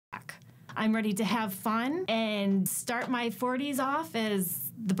I'm ready to have fun and start my 40s off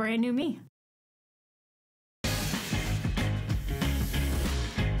as the brand new me.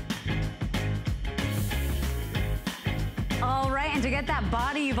 All right, and to get that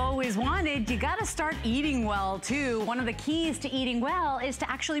body you've always wanted, you gotta start eating well too. One of the keys to eating well is to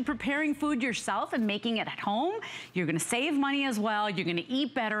actually preparing food yourself and making it at home. You're gonna save money as well. You're gonna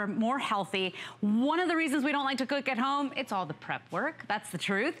eat better, more healthy. One of the reasons we don't like to cook at home, it's all the prep work. That's the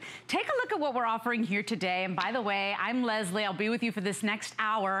truth. Take a look at what we're offering here today. And by the way, I'm Leslie. I'll be with you for this next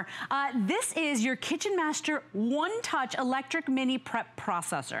hour. This is your Kitchen Master one-touch electric mini prep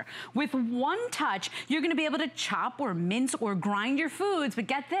processor. With one touch, you're gonna be able to chop or mince or grind your foods, but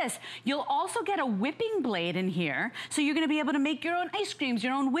get this, you'll also get a whipping blade in here, so you're gonna be able to make your own ice creams,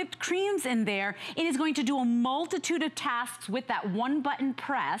 your own whipped creams in there. It is going to do a multitude of tasks with that one button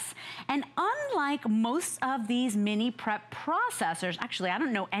press, and unlike most of these mini prep processors, actually I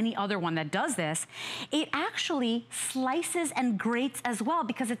don't know any other one that does this, it actually slices and grates as well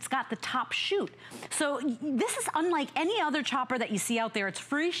because it's got the top chute. So this is unlike any other chopper that you see out there. It's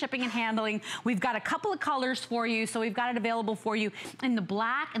free shipping and handling. We've got a couple of colors for you, so we've got it available for you in the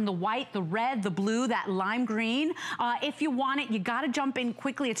black and the white, the red, the blue, that lime green. If you want it, you gotta jump in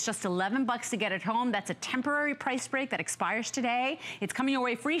quickly. It's just 11 bucks to get it home. That's a temporary price break that expires today. It's coming your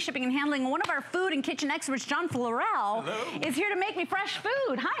way, free shipping and handling. One of our food and kitchen experts, John Florell, is here to make me fresh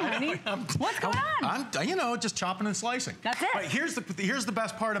food. Hi, honey. What's going on? I'm, you know, just chopping and slicing. That's it. Right, here's the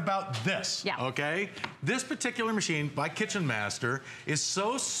best part about this, okay? This particular machine by Kitchen Master is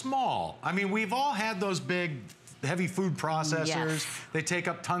so small. I mean, we've all had those big heavy food processors. Yes. They take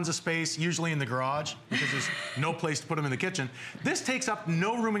up tons of space, usually in the garage, because there's no place to put them in the kitchen. This takes up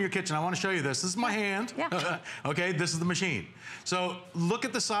no room in your kitchen. I want to show you this. This is my hand. Yeah. Okay, this is the machine. So look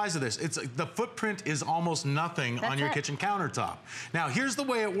at the size of this. The footprint is almost nothing on your kitchen countertop. Now, here's the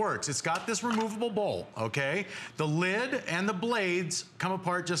way it works. It's got this removable bowl, okay? The lid and the blades come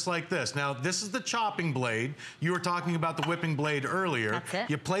apart just like this. Now, this is the chopping blade. You were talking about the whipping blade earlier. That's it.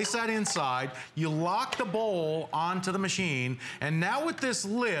 You place that inside, you lock the bowl onto the machine, and now with this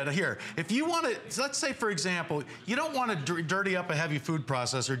lid, here, if you want to, let's say for example, you don't want to dirty up a heavy food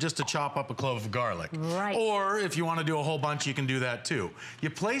processor just to chop up a clove of garlic. Right. Or if you want to do a whole bunch, you can do that too. You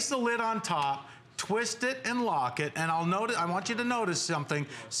place the lid on top, twist it and lock it, and I want you to notice something.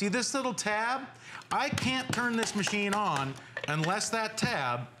 See this little tab? I can't turn this machine on unless that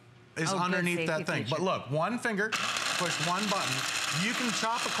tab is underneath that thing. But look, one finger, push one button. You can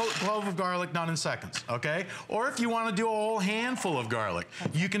chop a clove of garlic done in seconds, okay? Or if you want to do a whole handful of garlic,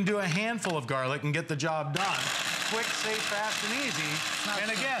 you can do a handful of garlic and get the job done. Quick, safe, fast, and easy.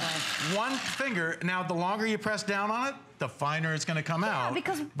 And again, one finger. Now, the longer you press down on it, the finer it's going to come out.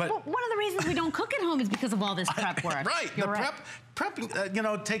 Because one of the reasons we don't cook at home is because of all this prep work. Right. Prepping, you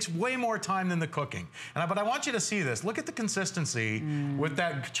know, takes way more time than the cooking. But I want you to see this. Look at the consistency with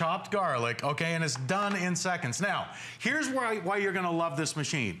that chopped garlic, okay? And it's done in seconds. Now, here's why you're going to love this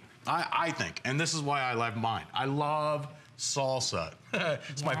machine, I think. And this is why I love mine. I love salsa.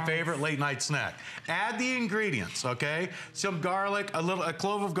 It's my favorite late night snack. Add the ingredients, okay? Some garlic, a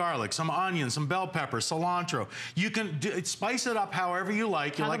clove of garlic, some onions, some bell pepper, cilantro. You can spice it up however you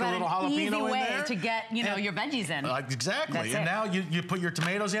like. You like a little jalapeno in there? Easy way to get, you know, your veggies in. Exactly. And now you put your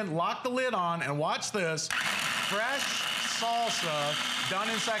tomatoes in, lock the lid on, and watch this. Fresh salsa done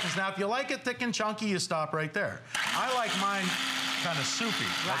in seconds. Now, if you like it thick and chunky, you stop right there. I like mine kind of soupy,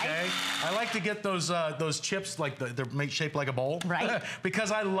 okay? I like to get those chips, like they're shaped like a bowl, right?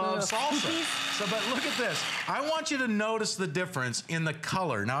 Because I love salsa. So, but look at this. I want you to notice the difference in the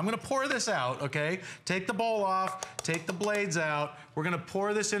color. Now I'm gonna pour this out, okay? Take the bowl off, take the blades out. We're gonna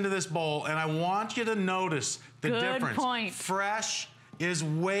pour this into this bowl, and I want you to notice the difference. Good point. Fresh is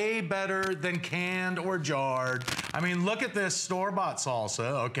way better than canned or jarred. I mean, look at this store-bought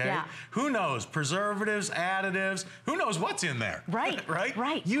salsa, okay? Yeah. Who knows? Preservatives, additives, who knows what's in there? Right,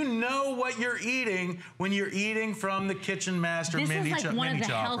 right? You know what you're eating when you're eating from the Kitchen Master mini chopper. This is like one of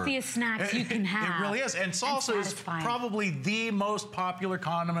the healthiest snacks you can have. It really is, and salsa is probably the most popular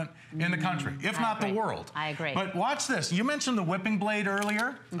condiment in the country, if not the world. I agree. But watch this. You mentioned the whipping blade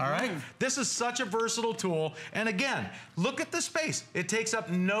earlier, all right? This is such a versatile tool, and again, look at the space. It takes up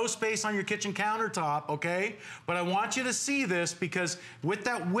no space on your kitchen countertop, okay? But I want you to see this because with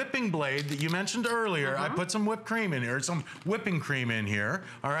that whipping blade that you mentioned earlier, I put some whipped cream in here, some whipping cream in here,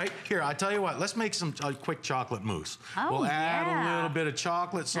 all right? Here, I tell you what, let's make some quick chocolate mousse. We'll add a little bit of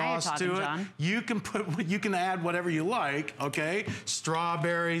chocolate sauce to it. John. You can add whatever you like, okay?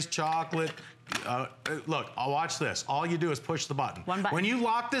 Strawberries, chocolate, Look, I'll watch this. All you do is push the button. One button. When you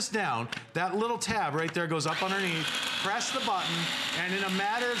lock this down, that little tab right there goes up underneath. Press the button, and in a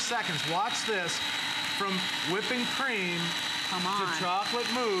matter of seconds, watch this, from whipping cream to chocolate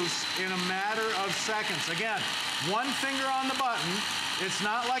mousse in a matter of seconds. Again, one finger on the button. It's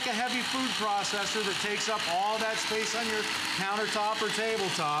not like a heavy food processor that takes up all that space on your countertop or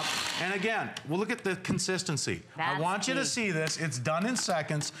tabletop. And again, we'll look at the consistency. I want you to see this. It's done in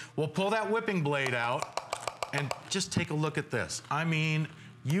seconds. We'll pull that whipping blade out and just take a look at this. I mean,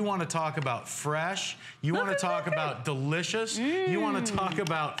 you want to talk about fresh. You want to talk about delicious. You want to talk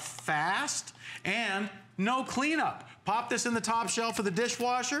about fast and no cleanup. Pop this in the top shelf of the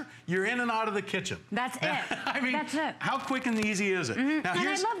dishwasher, you're in and out of the kitchen. That's it. I mean, that's it. How quick and easy is it? Now, and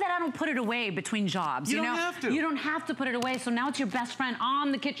I love that I don't put it away between jobs. You don't have to. You don't have to put it away, so now it's your best friend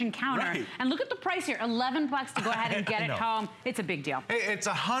on the kitchen counter. Right. And look at the price here, $11 to go ahead and get it home. It's a big deal. Hey, it's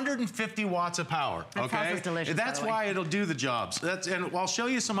 150 watts of power, that sauce is delicious, That's why it'll do the jobs. And I'll show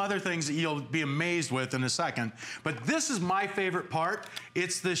you some other things that you'll be amazed with in a second. But this is my favorite part.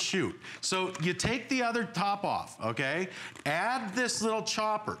 It's the chute. So you take the other top off, okay? Add this little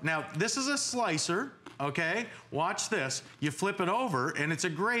chopper. Now, this is a slicer, okay? Watch this. You flip it over, and it's a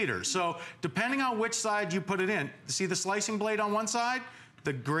grater. So depending on which side you put it in, see the slicing blade on one side?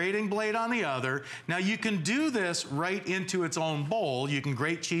 The grating blade on the other. Now you can do this right into its own bowl. You can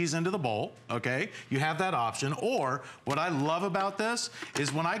grate cheese into the bowl, okay? You have that option. Or what I love about this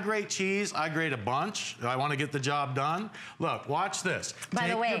is when I grate cheese, I grate a bunch. I want to get the job done. Look, watch this. By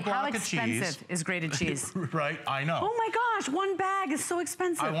the way, how expensive is grated cheese? Right, I know. Oh my gosh, one bag is so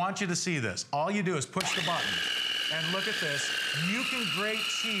expensive. I want you to see this. All you do is push the button. And look at this. You can grate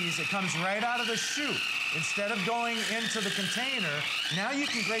cheese. It comes right out of the chute. Instead of going into the container, now you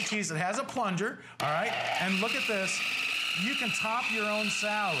can grate cheese. It has a plunger, all right? And look at this. You can top your own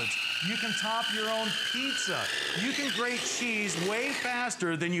salads. You can top your own pizza. You can grate cheese way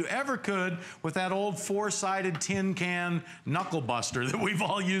faster than you ever could with that old four-sided tin can knuckle buster that we've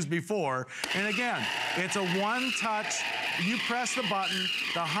all used before. And again, it's a one-touch. You press the button,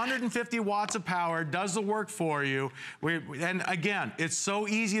 the 150 watts of power does the work for you. And again, it's so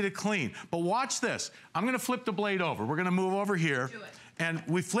easy to clean. But watch this. I'm gonna flip the blade over. We're gonna move over here. Do it. And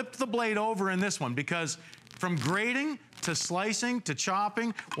we flipped the blade over in this one because from grating to slicing to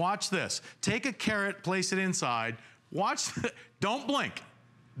chopping, watch this. Take a carrot, place it inside. Watch, don't blink.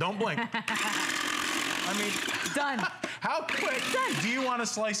 Don't blink. I mean, done. How quick do you want to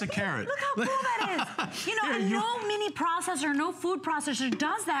slice a carrot? Look how cool that is. You know, no mini processor, no food processor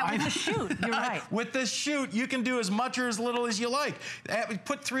does that with the chute. You're right. With this chute, you can do as much or as little as you like.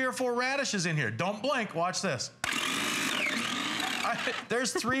 Put 3 or 4 radishes in here. Don't blink. Watch this.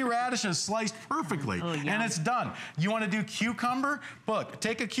 There's 3 radishes sliced perfectly, and it's done. You want to do cucumber? Look,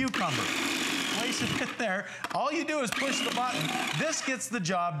 take a cucumber, place it in there. All you do is push the button. This gets the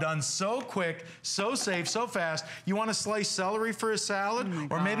job done so quick, so safe, so fast. You want to slice celery for a salad,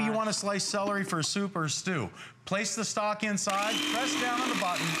 or maybe you want to slice celery for a soup or a stew. Place the stock inside, press down on the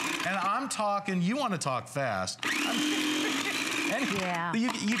button, and I'm talking, you want to talk fast. You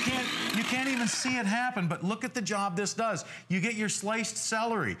can't even see it happen, but look at the job this does. You get your sliced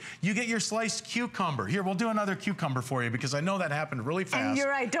celery. You get your sliced cucumber. Here, we'll do another cucumber for you because I know that happened really fast. And you're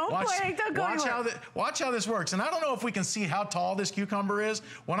right. Don't blink. Don't go anywhere. Watch how this works. And I don't know if we can see how tall this cucumber is.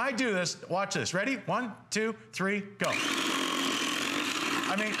 When I do this, watch this. Ready? 1, 2, 3, go.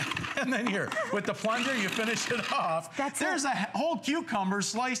 I mean, and then here, with the plunger, you finish it off. There's a whole cucumber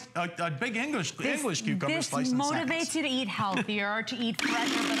sliced, a big English cucumber sliced in seconds. This motivates you to eat healthier, to eat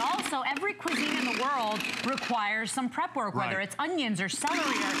fresher, but also every cuisine in the world requires some prep work, whether it's onions or celery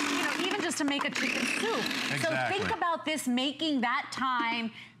or, even just to make a chicken soup. Exactly. So think about this making that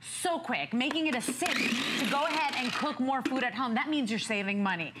time so quick, making it a cinch to go ahead and cook more food at home. That means you're saving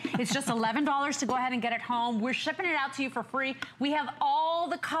money. It's just $11 to go ahead and get it home. We're shipping it out to you for free. We have all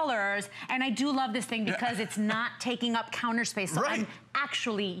the colors, and I do love this thing because it's not taking up counter space, so I'm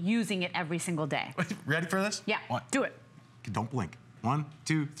actually using it every single day. Ready for this? Yeah, do it. Don't blink. 1,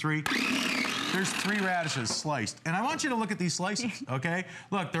 2, 3. There's 3 radishes sliced. And I want you to look at these slices, okay?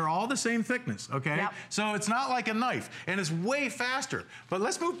 Look, they're all the same thickness, okay? Yep. So it's not like a knife, and it's way faster. But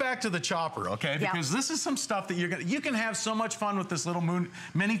let's move back to the chopper, okay? Because this is some stuff that you can have so much fun with this little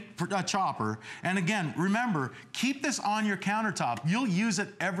mini chopper. And again, remember, keep this on your countertop. You'll use it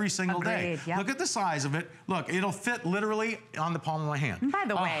every single day. Yep. Look at the size of it. Look, it'll fit literally on the palm of my hand. And by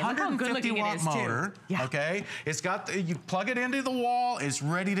the way, look how good looking it is, 150-watt motor, okay? It's got, you plug it into the wall, it's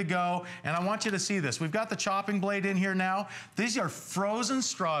ready to go. And I want you to see this. We've got the chopping blade in here now. These are frozen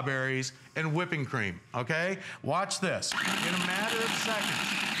strawberries and whipping cream, okay? Watch this. In a matter of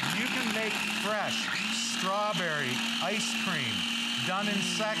seconds, You can make fresh strawberry ice cream done in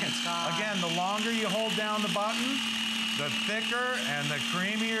seconds. Again, the longer you hold down the button, the thicker and the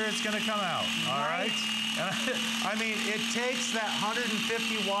creamier it's gonna come out, all right? And I mean, it takes that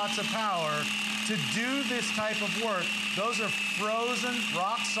 150 watts of power to do this type of work. Those are frozen,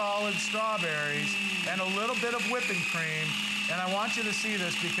 rock-solid strawberries and a little bit of whipping cream. And I want you to see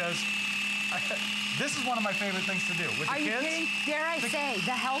this because this is one of my favorite things to do with the kids. Are you kidding? Dare I say,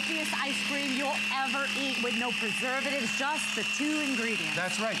 the healthiest ice cream you'll ever eat with no preservatives, just the 2 ingredients.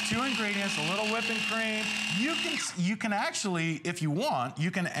 That's right, 2 ingredients, a little whipping cream. You can actually, if you want,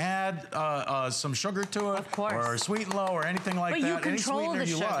 you can add some sugar to it. Of course. Or sweet and low or anything like that. But you control the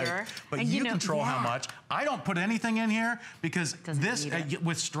sugar. Like, but you control how much. I don't put anything in here because this,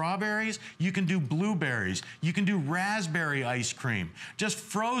 with strawberries, you can do blueberries. You can do raspberry ice cream. Just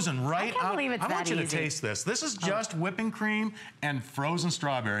frozen right I can't believe it's that easy. I want you to taste this. This is just whipping cream and frozen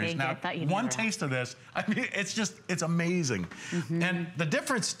strawberries. Now, one taste of this, I mean, it's amazing. And the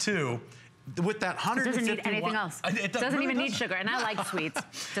difference too, with that 150 It doesn't need anything else. It doesn't even need sugar, and I like sweets.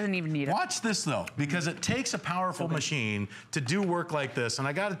 Doesn't even need it. Watch this though, because it takes a powerful machine to do work like this. And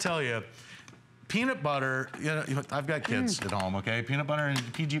I got to tell you, peanut butter, you know, I've got kids at home, okay? Peanut butter and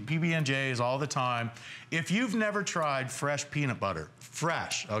PB&Js all the time. If you've never tried fresh peanut butter,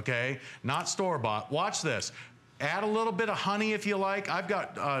 fresh, okay? Not store-bought, watch this. Add a little bit of honey if you like. I've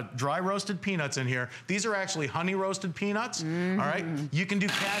got dry roasted peanuts in here. These are actually honey roasted peanuts, all right? You can do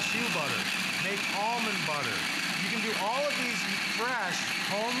cashew butter, make almond butter. You can do all of these fresh,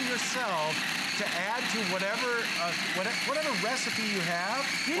 home yourself, to add to whatever recipe you have.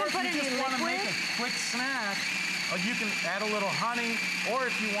 You or if you just want to make a quick snack, you can add a little honey, or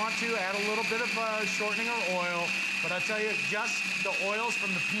if you want to, add a little bit of shortening or oil. But I tell you, just the oils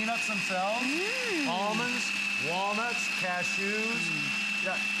from the peanuts themselves, almonds, walnuts, cashews.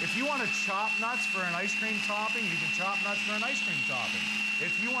 Yeah, if you want to chop nuts for an ice cream topping, you can chop nuts for an ice cream topping.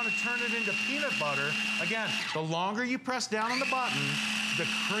 If you want to turn it into peanut butter, again, the longer you press down on the button, the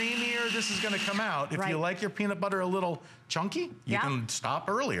creamier this is going to come out. If you like your peanut butter a little chunky, you can stop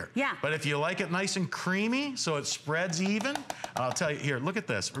earlier. But if you like it nice and creamy, so it spreads even, I'll tell you, here, look at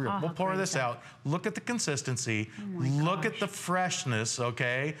this. We'll pour this out. Look at the consistency. Look at the freshness,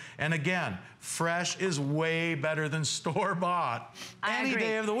 okay? And again, fresh is way better than store-bought any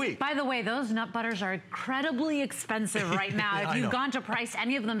day of the week. By the way, those nut butters are incredibly expensive right now if you've gone to price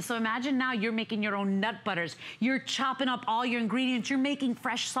any of them. So imagine now you're making your own nut butters. You're chopping up all your ingredients. You're making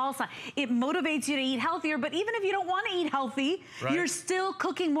fresh salsa. It motivates you to eat healthier, but even if you don't want to eat healthy, you're still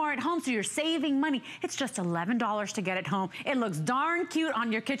cooking more at home, so you're saving money. It's just $11 to get it home. It looks darn cute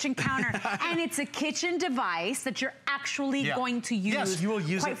on your kitchen counter, and it's a kitchen device that you're actually going to use. Yes, you will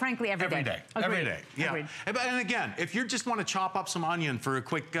use quite frankly every day. Every day, yeah. And again, if you just want to chop up some onion for a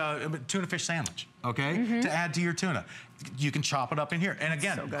quick tuna fish sandwich, okay, to add to your tuna, you can chop it up in here. And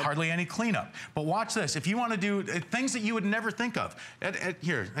again, hardly any cleanup. But watch this. If you want to do things that you would never think of.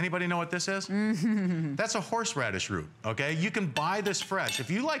 Here, anybody know what this is? That's a horseradish root, okay? You can buy this fresh.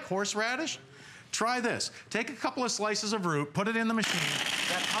 If you like horseradish, try this. Take a couple of slices of root, put it in the machine.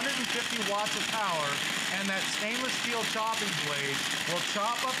 That 150 watts of power and that stainless steel chopping blade will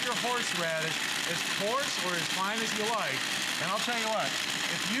chop up your horseradish as coarse or as fine as you like. And I'll tell you what,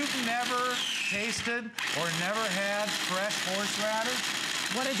 if you've never tasted or never had fresh horseradish,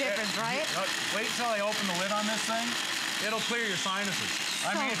 what a difference, right? Wait till I open the lid on this thing. It'll clear your sinuses.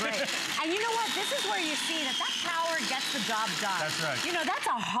 I mean, great. And you know what? This is where you see that power gets the job done. That's right. You know, that's a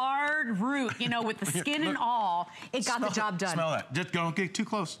hard root, you know, with the skin and all. It got the job done. Smell that. Just don't get too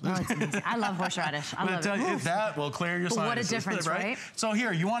close. Oh, it's amazing. I love horseradish. I love it. That will clear your sinuses. What a difference, right? So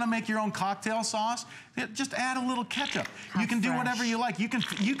here, you want to make your own cocktail sauce? Just add a little ketchup. You can do whatever you like. You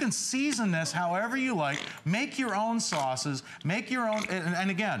can season this however you like. Make your own sauces. Make your own. And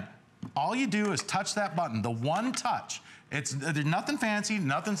again, all you do is touch that button. The one touch. There's nothing fancy,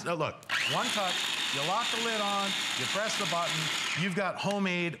 nothing, look, one touch, you lock the lid on, you press the button, you've got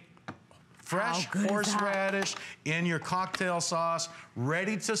homemade fresh horseradish in your cocktail sauce,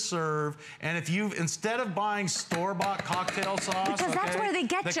 ready to serve. And if instead of buying store-bought cocktail sauce, because that's where they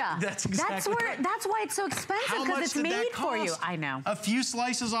get you. That's exactly that's why it's so expensive, because it's made for you. I know. A few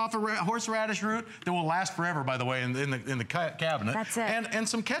slices off a horseradish root that will last forever, by the way, in the cabinet. That's it. And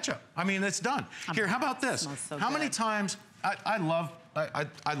some ketchup. I mean, it's done. Here, how about this? How many times? I love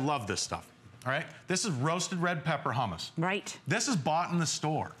this stuff. All right, this is roasted red pepper hummus. Right. This is bought in the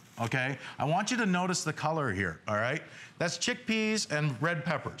store. Okay, I want you to notice the color here, all right? That's chickpeas and red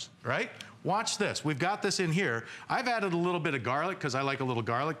peppers, right? Watch this, we've got this in here. I've added a little bit of garlic because I like a little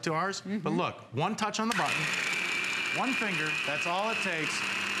garlic to ours. But look, one touch on the button, one finger, that's all it takes.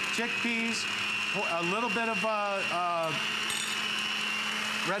 chickpeas, a little bit of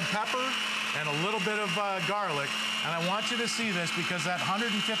red pepper, and a little bit of garlic. And I want you to see this because that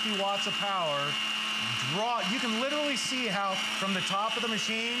 150 watts of power, you can literally see how from the top of the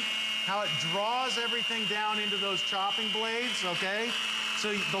machine, how it draws everything down into those chopping blades, okay?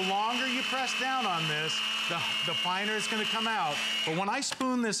 So the longer you press down on this, the finer it's gonna come out. But when I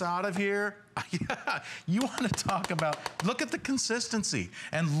spoon this out of here, you wanna talk about, look at the consistency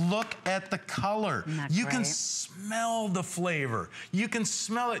and look at the color. You can smell the flavor. You can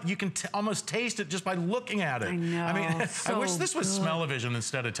smell it. You can almost taste it just by looking at it. I know. I mean, I wish this was smell-o-vision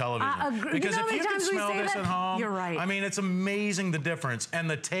instead of television. Because if you can smell this at home, you're right. I mean, it's amazing the difference. And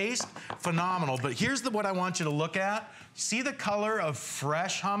the taste, phenomenal. But here's what I want you to look at. See the color of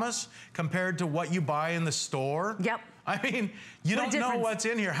fresh hummus compared to what you buy in the store? Yep. I mean, you don't know what's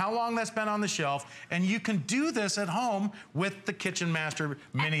in here, how long that's been on the shelf, and you can do this at home with the Kitchen Master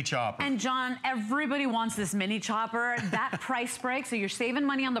mini chopper. And John, everybody wants this mini chopper. That price break, so you're saving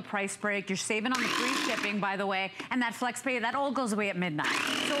money on the price break, you're saving on the free shipping, by the way, and that flex pay, that all goes away at midnight.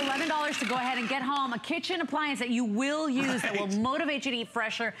 So $11 to go ahead and get home a kitchen appliance that you will use, that will motivate you to eat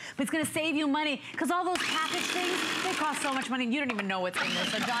fresher, but it's gonna save you money, because all those packaged things, they cost so much money, you don't even know what's in there.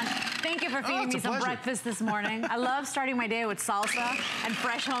 So John, thank you for feeding me some breakfast this morning. I love starting my day with salsa and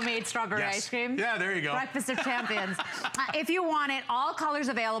fresh homemade strawberry ice cream. Yeah, there you go. Breakfast of champions. If you want it, all colors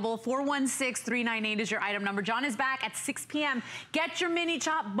available. 416398 is your item number. John is back at 6 p.m. Get your mini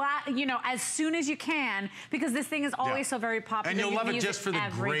chop, you know, as soon as you can, because this thing is always so very popular. And you'll love it just for the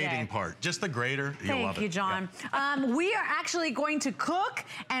grating part. Just the grater, you'll love it. Thank you, John. We are actually going to cook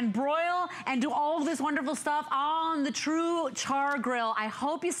and broil and do all of this wonderful stuff on the true char grill. I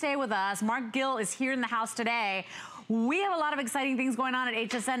hope you stay with us. Mark Gill is here in the house today. We have a lot of exciting things going on at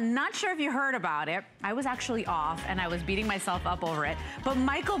HSN. Not sure if you heard about it. I was actually off and I was beating myself up over it. But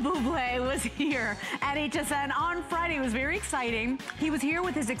Michael Bublé was here at HSN on Friday. It was very exciting. He was here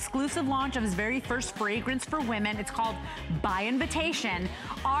with his exclusive launch of his very first fragrance for women. It's called By Invitation.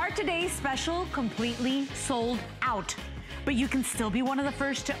 Our today's special completely sold out. But you can still be one of the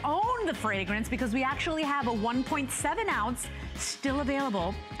first to own the fragrance because we actually have a 1.7 ounce still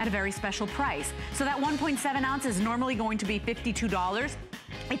available at a very special price. So that 1.7 ounce is normally going to be $52.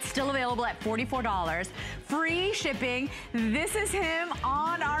 It's still available at $44. Free shipping. This is him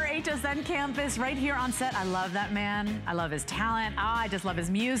on our HSN campus right here on set. I love that man. I love his talent. I just love his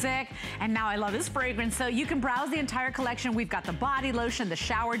music. And now I love his fragrance. So you can browse the entire collection. We've got the body lotion, the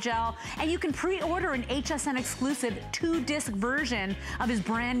shower gel, and you can pre-order an HSN exclusive 2-disc version of his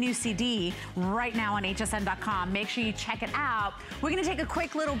brand new CD right now on hsn.com. Make sure you check it out. We're gonna take a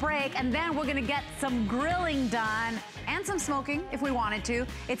quick little break and then we're gonna get some grilling done and some smoking if we wanted to.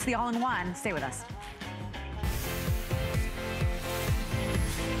 It's the all-in-one. Stay with us.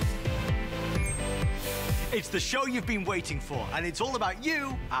 It's the show you've been waiting for, and it's all about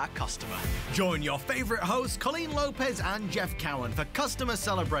you, our customer. Join your favorite hosts, Colleen Lopez and Jeff Cowan, for Customer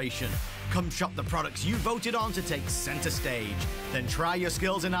Celebration. Come shop the products you voted on to take center stage. Then try your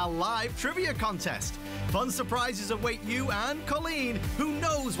skills in our live trivia contest. Fun surprises await you and Colleen. Who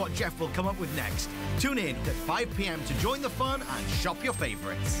knows what Jeff will come up with next? Tune in at 5 p.m. to join the fun and shop your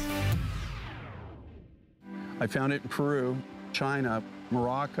favorites. I found it in Peru, China,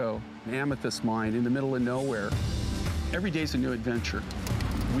 Morocco, an amethyst mine in the middle of nowhere. Every day's a new adventure.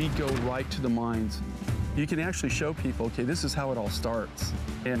 We go right to the mines. You can actually show people, okay, this is how it all starts.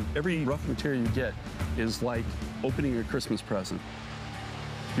 And every rough material you get is like opening a Christmas present.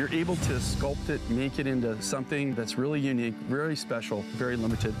 You're able to sculpt it, make it into something that's really unique, very special, very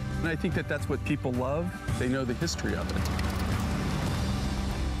limited. And I think that that's what people love. They know the history of it.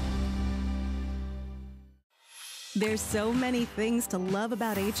 There's so many things to love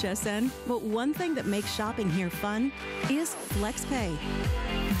about HSN, but one thing that makes shopping here fun is FlexPay.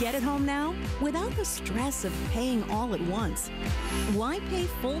 Get it home now without the stress of paying all at once. Why pay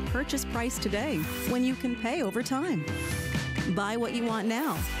full purchase price today when you can pay over time? Buy what you want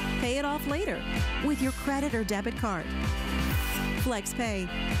now, pay it off later with your credit or debit card. FlexPay.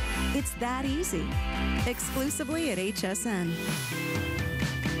 It's that easy. Exclusively at HSN.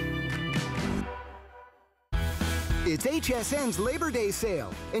 It's HSN's Labor Day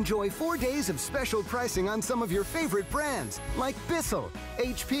sale. Enjoy 4 days of special pricing on some of your favorite brands like Bissell,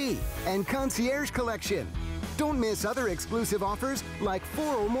 HP, and Concierge Collection. Don't miss other exclusive offers like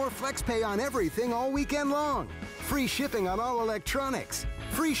 4 or more FlexPay on everything all weekend long. Free shipping on all electronics.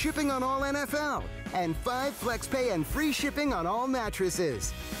 Free shipping on all NFL. And 5 FlexPay and free shipping on all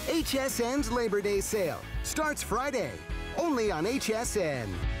mattresses. HSN's Labor Day sale starts Friday. Only on HSN.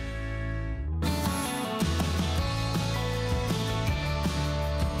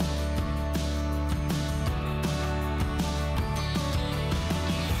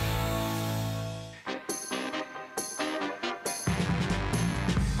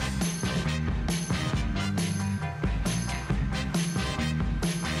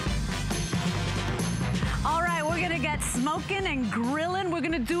 smoking and grilling. We're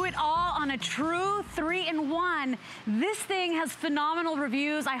gonna do it all on a true 3-in-1. This thing has phenomenal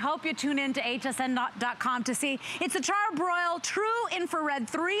reviews. I hope you tune in to hsn.com to see. It's a Char-Broil True Infrared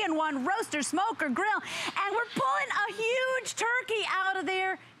 3-in-1 roaster, smoker, grill. And we're pulling a huge turkey out of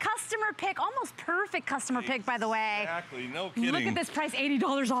there. Customer pick, almost perfect customer pick, by the way. Exactly, no kidding. Look at this price,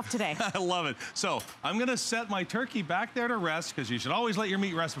 $80 off today. I love it. So I'm gonna set my turkey back there to rest, because you should always let your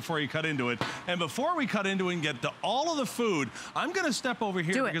meat rest before you cut into it. And before we cut into it and get to all of the food, I'm gonna step over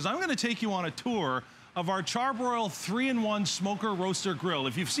here because I'm gonna take you on a tour of our Char-Broil 3-in-1 smoker roaster grill.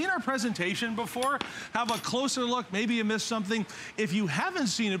 If you've seen our presentation before, have a closer look. Maybe you missed something. If you haven't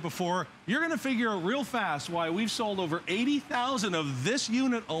seen it before, you're gonna figure out real fast why we've sold over 80,000 of this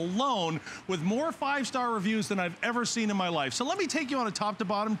unit alone, with more 5-star reviews than I've ever seen in my life. So let me take you on a top to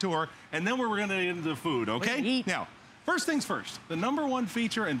bottom tour, and then we're gonna get into the food, okay? Now, first things first, the #1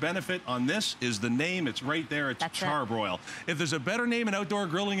 feature and benefit on this is the name. It's right there. It's Char-Broil. If there's a better name in outdoor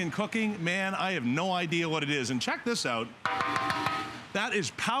grilling and cooking, man, I have no idea what it is. And check this out. That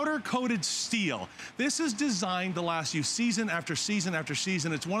is powder-coated steel. This is designed to last you season after season after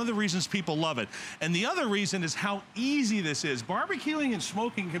season. It's one of the reasons people love it. And the other reason is how easy this is. Barbecuing and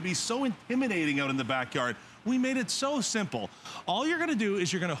smoking can be so intimidating out in the backyard. We made it so simple. All you're gonna do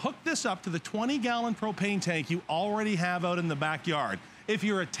is you're gonna hook this up to the 20-gallon propane tank you already have out in the backyard. If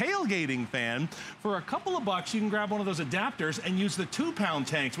you're a tailgating fan, for a couple of bucks, you can grab one of those adapters and use the 2-pound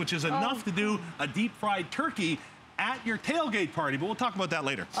tanks, which is enough to do a deep-fried turkey at your tailgate party, but we'll talk about that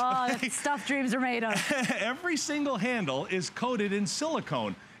later. Oh, that's stuff dreams are made of. Every single handle is coated in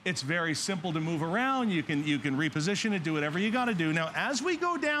silicone. It's very simple to move around. You can reposition it, do whatever you gotta do. Now, as we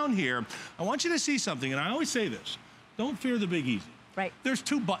go down here, I want you to see something, and I always say this, don't fear the Big Easy. Right. There's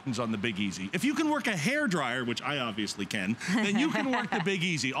 2 buttons on the Big Easy. If you can work a hairdryer, which I obviously can, then you can work the Big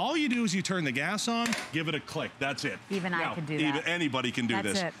Easy. All you do is you turn the gas on, give it a click. That's it. Even I can do that. Even anybody can do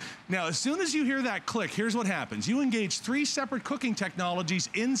this. That's it. Now, as soon as you hear that click, here's what happens. You engage 3 separate cooking technologies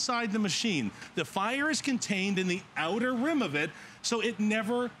inside the machine. The fire is contained in the outer rim of it, so it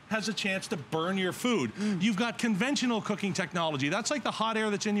never has a chance to burn your food. You've got conventional cooking technology. That's like the hot air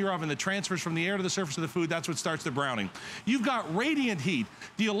that's in your oven that transfers from the air to the surface of the food. That's what starts the browning. You've got radiant heat.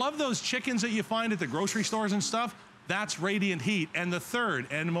 Do you love those chickens that you find at the grocery stores and stuff? That's radiant heat. And the third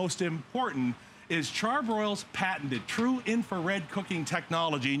and most important is Char-Broil's patented true infrared cooking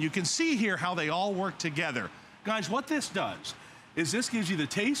technology. And you can see here how they all work together. Guys, what this does is this gives you the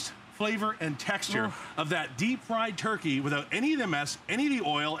taste, flavor, and texture of that deep-fried turkey without any of the mess, any of the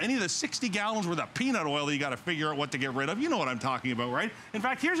oil, any of the 60 gallons worth of peanut oil that you gotta figure out what to get rid of. You know what I'm talking about, right? In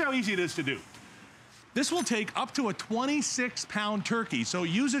fact, here's how easy it is to do. This will take up to a 26-pound turkey, so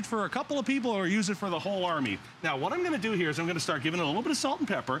use it for a couple of people or use it for the whole army. Now, what I'm gonna do here is I'm gonna start giving it a little bit of salt and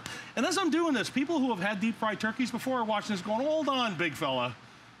pepper, and as I'm doing this, people who have had deep-fried turkeys before are watching this going, hold on, big fella.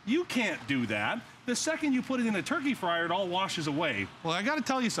 You can't do that. The second you put it in a turkey fryer, it all washes away. Well, I gotta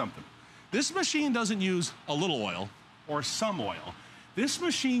tell you something. This machine doesn't use a little oil or some oil. This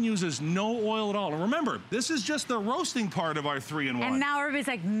machine uses no oil at all. And remember, this is just the roasting part of our 3-in-1. And now everybody's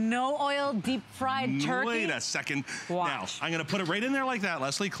like, no oil, deep fried turkey? Wait a second. Watch. Now, I'm gonna put it right in there like that,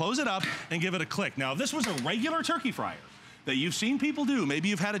 Leslie. Close it up and give it a click. Now, if this was a regular turkey fryer that you've seen people do, maybe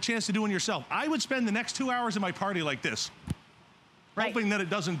you've had a chance to do one yourself, I would spend the next 2 hours of my party like this, hoping that it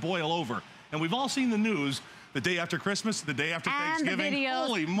doesn't boil over. And we've all seen the news. The day after Christmas, the day after Thanksgiving. The videos.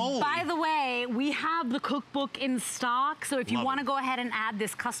 Holy moly. By the way, we have the cookbook in stock, so if you want to go ahead and add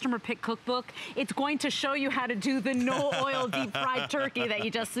this customer pick cookbook, it's going to show you how to do the no oil deep fried turkey that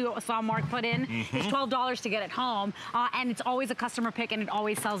you just saw Mark put in. It's $12 to get it home, and it's always a customer pick, and it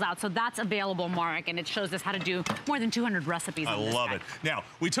always sells out. So that's available, Mark, and it shows us how to do more than 200 recipes. I love it. Now,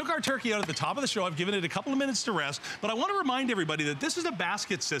 we took our turkey out at the top of the show. I've given it a couple of minutes to rest, but I want to remind everybody that this is a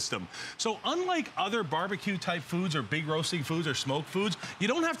basket system. So unlike other barbecue type foods or big roasting foods or smoked foods, you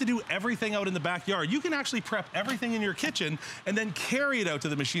don't have to do everything out in the backyard. You can actually prep everything in your kitchen and then carry it out to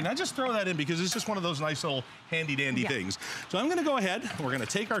the machine. I just throw that in because it's just one of those nice little handy dandy things. So I'm gonna go ahead, we're gonna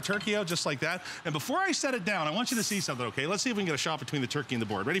take our turkey out just like that. And before I set it down, I want you to see something, okay? Let's see if we can get a shot between the turkey and the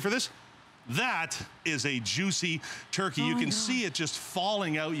board. Ready for this? That is a juicy turkey. You can see it just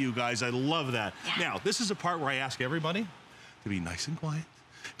falling out, you guys. I love that. Now, this is a part where I ask everybody to be nice and quiet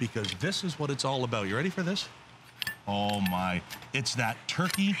because this is what it's all about. You ready for this? Oh my, it's that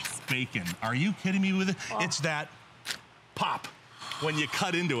turkey bacon. Are you kidding me with it? It's that pop when you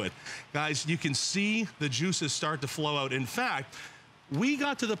cut into it. Guys, you can see the juices start to flow out. In fact, We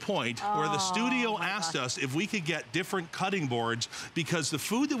got to the point where the studio asked us if we could get different cutting boards because the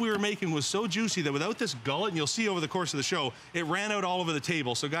food that we were making was so juicy that without this gullet, and you'll see over the course of the show, it ran out all over the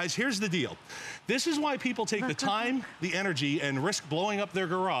table. So guys, here's the deal. This is why people take the time, the energy, and risk blowing up their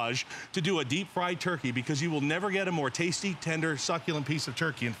garage to do a deep fried turkey, because you will never get a more tasty, tender, succulent piece of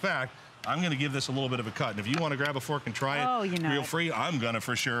turkey. In fact, I'm going to give this a little bit of a cut. And if you want to grab a fork and try it, feel free. I'm going to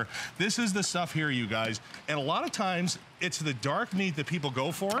for sure. This is the stuff here, you guys. And a lot of times, it's the dark meat that people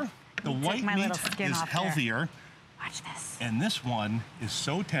go for. The white meat is healthier. Watch this. And this one is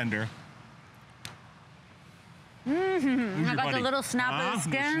so tender. I got the little snap of the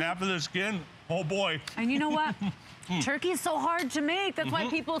skin. Snap of the skin. Oh, boy. And you know what? Turkey is so hard to make. That's why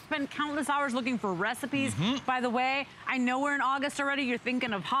people spend countless hours looking for recipes. By the way, I know we're in August already. You're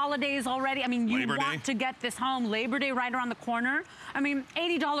thinking of holidays already. I mean, you want to get this home. Labor Day right around the corner. I mean,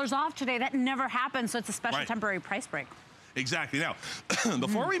 $80 off today. That never happens, so it's a special temporary price break. Exactly. Now,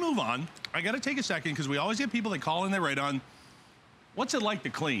 before we move on, I got to take a second because we always get people that call in there right on, what's it like to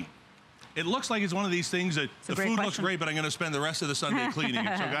clean? It looks like it's one of these things that the food looks great, but I'm going to spend the rest of the Sunday cleaning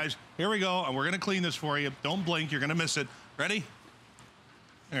it. So, guys, here we go, and we're going to clean this for you. Don't blink. You're going to miss it. Ready?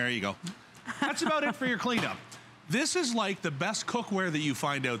 There you go. That's about it for your cleanup. This is like the best cookware that you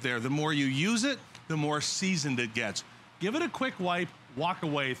find out there. The more you use it, the more seasoned it gets. Give it a quick wipe, walk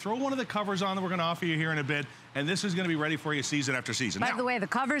away, throw one of the covers on that we're going to offer you here in a bit, and this is going to be ready for you season after season. By the way, the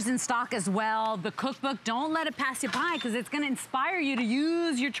cover's in stock as well. The cookbook, don't let it pass you by because it's going to inspire you to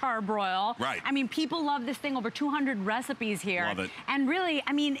use your char-broil. Right. I mean, people love this thing. Over 200 recipes here. Love it. And really,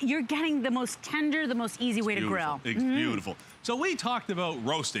 I mean, you're getting the most tender, the most easy way to grill. It's beautiful. So we talked about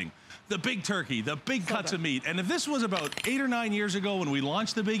roasting. The big turkey, the big cuts of meat. And if this was about 8 or 9 years ago when we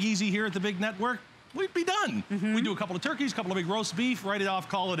launched the Big Easy here at the Big Network, we'd be done. We'd do a couple of turkeys, a couple of big roast beef, write it off,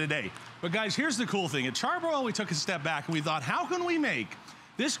 call it a day. But guys, here's the cool thing. At Char-Broil, we took a step back and we thought, how can we make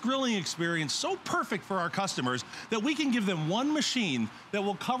this grilling experience so perfect for our customers that we can give them one machine that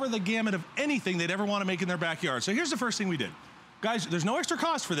will cover the gamut of anything they'd ever want to make in their backyard? So here's the first thing we did. Guys, there's no extra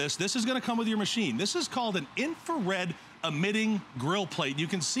cost for this. This is going to come with your machine. This is called an infrared emitting grill plate. You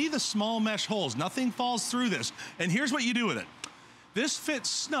can see the small mesh holes. Nothing falls through this. And here's what you do with it. This fits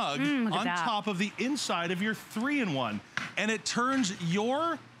snug on top of the inside of your 3-in-1, and it turns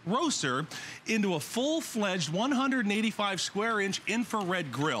your roaster into a full-fledged 185 square inch infrared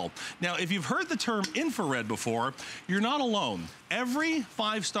grill. Now, if you've heard the term infrared before, you're not alone. Every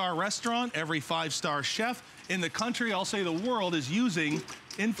 5-star restaurant, every 5-star chef in the country, I'll say the world, is using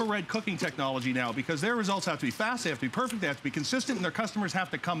infrared cooking technology now because their results have to be fast, they have to be perfect, they have to be consistent, and their customers have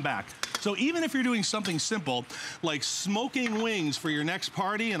to come back. So even if you're doing something simple like smoking wings for your next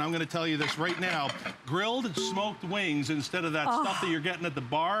party, and I'm going to tell you this right now, grilled smoked wings instead of that stuff that you're getting at the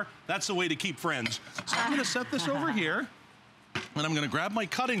bar, that's the way to keep friends. So I'm going to set this over here. And I'm going to grab my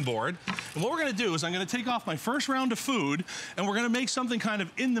cutting board. And what we're going to do is I'm going to take off my first round of food, and we're going to make something kind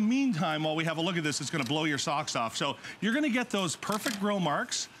of in the meantime while we have a look at this. It's going to blow your socks off. So you're going to get those perfect grill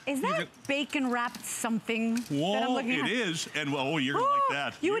marks. Is that bacon wrapped something Whoa, that I'm looking at? It is. And oh, you're going to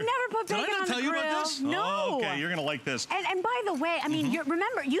like that. You would never put bacon on the grill. Did I not tell you about this? No. Oh, okay, you're going to like this. And by the way, I mean,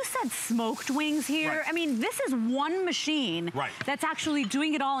 remember, you said smoked wings here. Right. I mean, this is one machine that's actually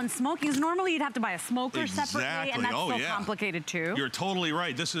doing it all in smoking. Because normally you'd have to buy a smoker separately, and that's so complicated too. You're totally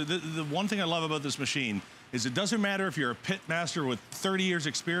right. This is the one thing I love about this machine is it doesn't matter if you're a pit master with 30 years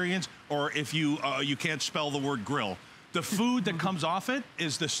experience or if you can't spell the word grill. The food that comes off it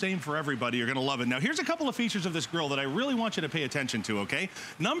is the same for everybody. You're going to love it. Now, here's a couple of features of this grill that I really want you to pay attention to, okay?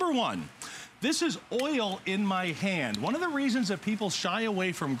 Number one, this is oil in my hand. One of the reasons that people shy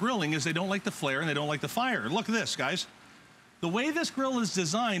away from grilling is they don't like the flare and they don't like the fire. Look at this, guys. The way this grill is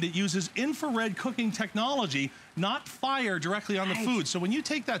designed, it uses infrared cooking technology, not fire directly on the food. So when you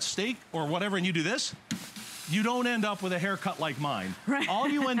take that steak or whatever and you do this, you don't end up with a haircut like mine. Right. All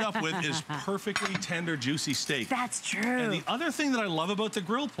you end up with is perfectly tender, juicy steak. That's true. And the other thing that I love about the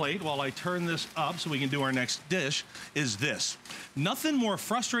grill plate, while I turn this up so we can do our next dish, is this. Nothing more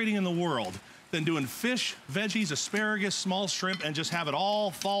frustrating in the world than doing fish, veggies, asparagus, small shrimp, and just have it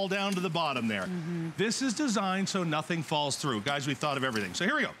all fall down to the bottom there. This is designed so nothing falls through. Guys, we've thought of everything. So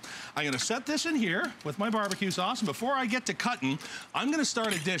here we go. I'm gonna set this in here with my barbecue sauce, and before I get to cutting, I'm gonna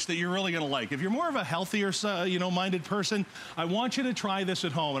start a dish that you're really gonna like. If you're more of a healthier, minded person, I want you to try this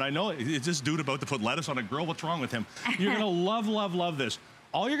at home. And I know it's this dude about to put lettuce on a grill. What's wrong with him? You're gonna love, love, love this.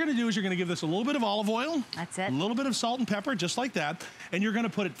 All you're gonna do is you're gonna give this a little bit of olive oil. That's it. A little bit of salt and pepper, just like that. And you're gonna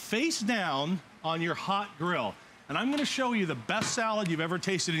put it face down on your hot grill. and I'm gonna show you the best salad you've ever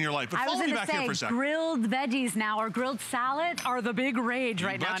tasted in your life. But follow me back here for a second. Grilled veggies now, or grilled salad, are the big rage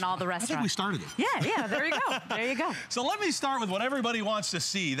right now in all the restaurants. I think we started it. Yeah, there you go. There you go. So let me start with what everybody wants to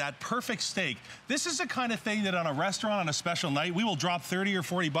see, that perfect steak. This is the kind of thing that on a restaurant on a special night, we will drop 30 or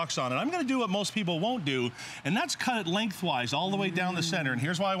 40 bucks on it. I'm gonna do what most people won't do, and that's cut it lengthwise all the way down the center. And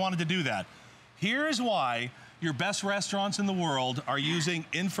here's why I wanted to do that. Here's why your best restaurants in the world are using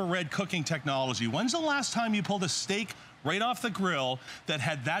infrared cooking technology. When's the last time you pulled a steak right off the grill that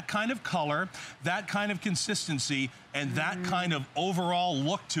had that kind of color, that kind of consistency, and that kind of overall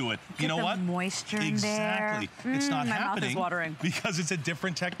look to it? You know what? Moisture exactly. in there. It's not my happening mouth is watering. because it's a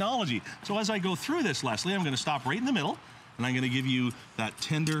different technology. So as I go through this, Leslie, I'm going to stop right in the middle. And I'm going to give you that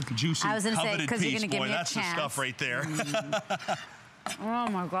tender, juicy, coveted piece. Boy, that's the stuff right there. Oh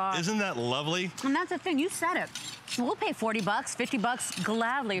my God. Isn't that lovely? And that's the thing, you said it. We'll pay 40 bucks, 50 bucks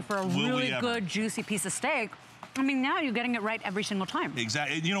gladly for a really good, juicy piece of steak. I mean, now you're getting it right every single time.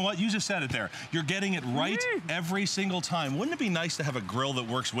 Exactly. You know what? You just said it there. You're getting it right every single time. Wouldn't it be nice to have a grill that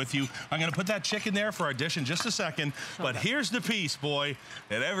works with you? I'm going to put that chicken there for our dish in just a second. But here's the piece, boy,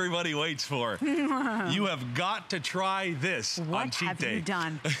 that everybody waits for. You have got to try this on cheat day. What have you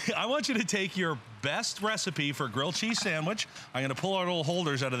done? I want you to take your best recipe for grilled cheese sandwich. I'm going to pull our little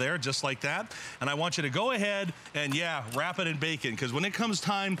holders out of there just like that. And I want you to go ahead and, wrap it in bacon. Because when it comes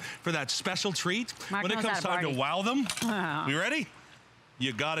time for that special treat, when it comes time to wow them, you ready?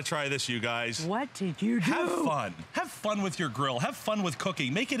 You got to try this, you guys. What did you do? Have fun. Have fun with your grill. Have fun with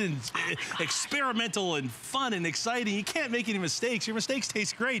cooking. Make it experimental and fun and exciting. You can't make any mistakes. Your mistakes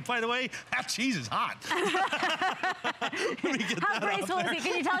taste great. By the way, that cheese is hot. How graceful is he?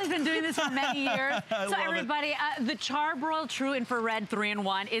 Can you tell he's been doing this for many years? So everybody, the Char-Broil True Infrared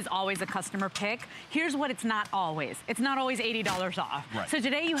 3-in-1 is always a customer pick. Here's what it's not always. It's not always $80 off. Right. So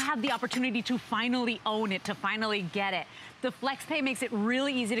today you have the opportunity to finally own it, to finally get it. The FlexPay makes it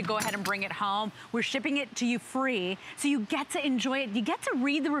really easy to go ahead and bring it home. We're shipping it to you free, so you get to enjoy it. You get to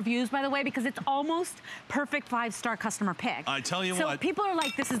read the reviews, by the way, because it's almost perfect 5-star customer pick. I tell you what. what. So people are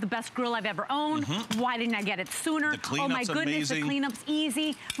like, this is the best grill I've ever owned. Why didn't I get it sooner? The cleanup's oh my goodness, amazing. The cleanup's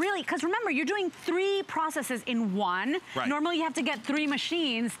easy. Really, because remember, you're doing 3 processes in one. Right. Normally you have to get 3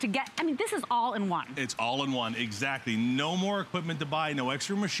 machines to get, I mean, this is all in one. It's all in one, exactly. No more equipment to buy, no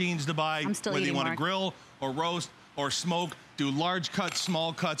extra machines to buy. I'm still whether you want to Mark. grill or roast or smoke, do large cuts,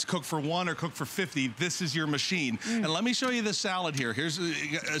 small cuts, cook for 1 or cook for 50. This is your machine. And let me show you the salad here. Here's,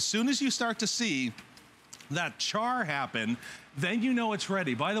 as soon as you start to see that char happen, then you know it's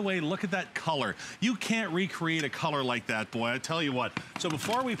ready. By the way, look at that color. You can't recreate a color like that, boy, I tell you what. So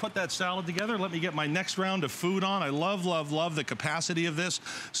before we put that salad together, let me get my next round of food on. I love, love, love the capacity of this.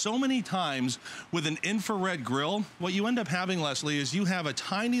 So many times with an infrared grill, what you end up having, Leslie, is you have a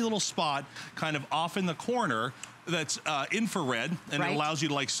tiny little spot kind of off in the corner that's infrared, and it allows you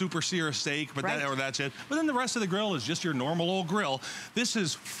to like super sear a steak, but that's it. But then the rest of the grill is just your normal old grill. This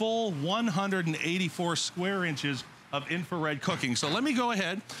is full 184 square inches of infrared cooking. So let me go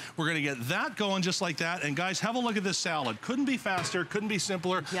ahead. We're gonna get that going just like that. And guys, have a look at this salad. Couldn't be faster, couldn't be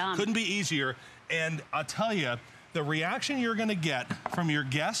simpler, couldn't be easier. And I'll tell you, the reaction you're gonna get from your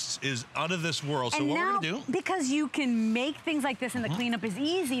guests is out of this world. So what we're gonna do? Because you can make things like this and the cleanup is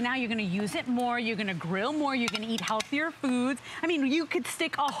easy, now you're gonna use it more, you're gonna grill more, you're gonna eat healthier foods. I mean, you could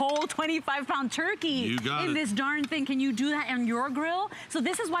stick a whole 25-pound turkey in this darn thing. Can you do that on your grill? So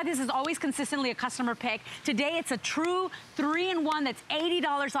this is why this is always consistently a customer pick. Today, it's a true 3-in-1 that's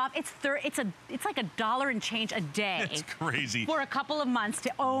 $80 off. It's like $1 and change a day. It's crazy. For a couple of months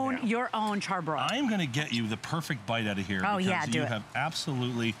to own your own Char-Broil. I'm gonna get you the perfect bite out of here. Oh, because you have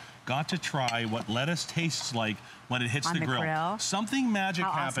absolutely got to try what lettuce tastes like when it hits the grill. Something magic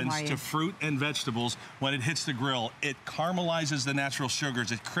happens to fruit and vegetables when it hits the grill. It caramelizes the natural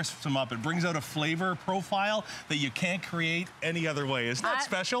sugars, it crisps them up, it brings out a flavor profile that you can't create any other way. Isn't that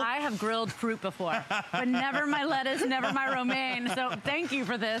special? I have grilled fruit before, but never my lettuce, never my romaine, so thank you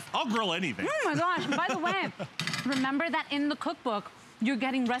for this. I'll grill anything. Oh my gosh, by the way, remember that in the cookbook, you're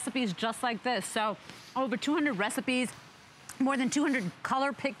getting recipes just like this. So over 200 recipes, more than 200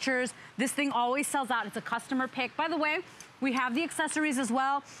 color pictures. This thing always sells out. It's a customer pick. By the way, we have the accessories as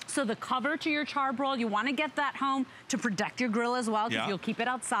well. So the cover to your Char-Broil, you want to get that home to protect your grill as well, because you'll keep it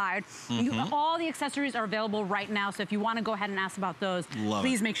outside. All the accessories are available right now. So if you want to go ahead and ask about those,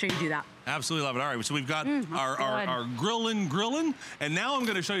 please make sure you do that. Absolutely love it. All right, so we've got our grillin', and now I'm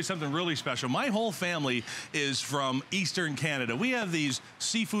going to show you something really special. My whole family is from Eastern Canada. We have these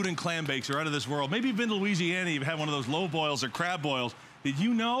seafood and clam bakes that are out of this world. Maybe you've been to Louisiana, you've had one of those low boils or crab boils. Did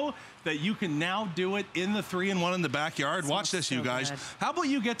you know that you can now do it in the 3-in-1 in the backyard? Watch this, you guys. How about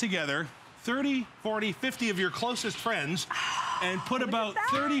you get together 30, 40, 50 of your closest friends and put about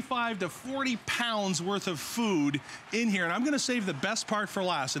 35 to 40 pounds worth of food in here. And I'm gonna save the best part for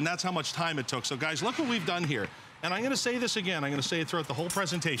last, and that's how much time it took. So guys, look what we've done here. And I'm gonna say this again, I'm gonna say it throughout the whole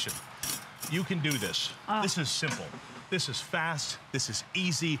presentation. You can do this. This is simple. This is fast, this is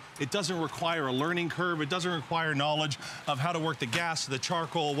easy. It doesn't require a learning curve. It doesn't require knowledge of how to work the gas, the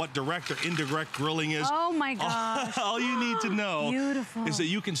charcoal, what direct or indirect grilling is. Oh my gosh. All you need to know Beautiful. is that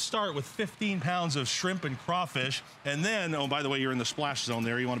you can start with 15 pounds of shrimp and crawfish, and then, oh, by the way, you're in the splash zone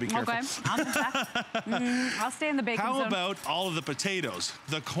there. You want to be careful. Okay, I'll stay in the bacon zone. How about all of the potatoes,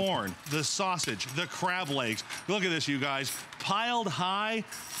 the corn, the sausage, the crab legs? Look at this, you guys, piled high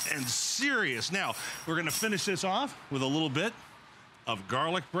and serious. Now, we're gonna finish this off with a little bit of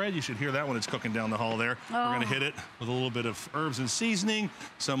garlic bread. You should hear that when it's cooking down the hall there. We're gonna hit it with a little bit of herbs and seasoning,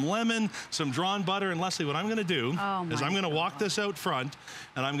 some lemon, some drawn butter. And Leslie, what I'm gonna do is I'm gonna walk this out front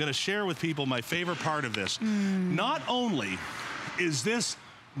and I'm gonna share with people my favorite part of this. Not only is this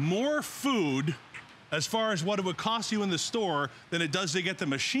more food as far as what it would cost you in the store than it does to get the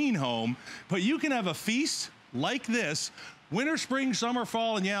machine home, but you can have a feast like this winter, spring, summer,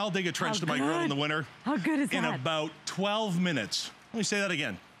 fall, and yeah, I'll dig a trench to my grill in the winter. How good is that? In about 12 minutes. Let me say that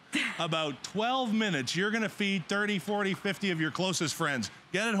again. About 12 minutes, you're gonna feed 30, 40, 50 of your closest friends.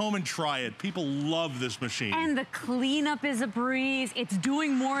 Get it home and try it. People love this machine. And the cleanup is a breeze. It's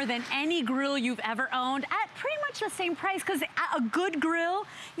doing more than any grill you've ever owned at pretty much the same price, because a good grill,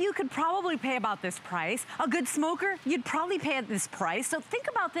 you could probably pay about this price. A good smoker, you'd probably pay at this price. So think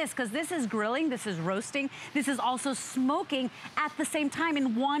about this, because this is grilling, this is roasting, this is also smoking at the same time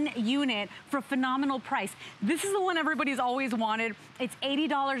in one unit for a phenomenal price. This is the one everybody's always wanted. It's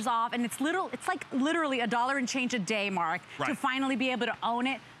 $80 off, and it's like literally $1 and change a day, Mark, to finally be able to own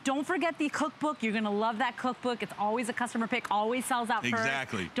it. Don't forget the cookbook. You're gonna love that cookbook. It's always a customer pick, always sells out first.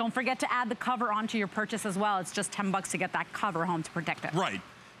 Exactly. Don't forget to add the cover onto your purchase as well. It's just 10 bucks to get that cover home to protect it. Right.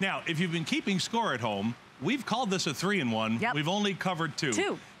 Now, if you've been keeping score at home, we've called this a 3-in-1. Yep. We've only covered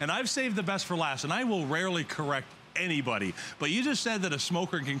 2. And I've saved the best for last, and I will rarely correct anybody. But you just said that a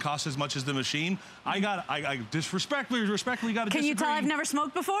smoker can cost as much as the machine. I disrespectfully got to disagree. Can you tell I've never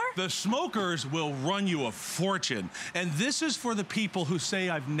smoked before? The smokers will run you a fortune. And this is for the people who say,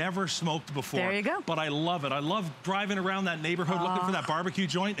 I've never smoked before. There you go. But I love it. I love driving around that neighborhood looking for that barbecue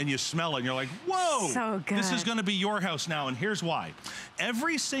joint, and you smell it and you're like, whoa, so good. This is gonna be your house now. And here's why.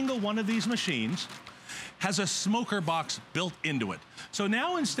 Every single one of these machines has a smoker box built into it. So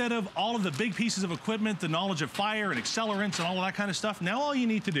now, instead of all of the big pieces of equipment, the knowledge of fire and accelerants and all of that kind of stuff, now all you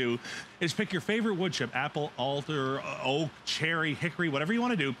need to do is pick your favorite wood chip, apple, alder, oak, cherry, hickory, whatever you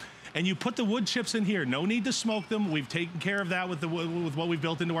want to do, and you put the wood chips in here. No need to smoke them. We've taken care of that with what we've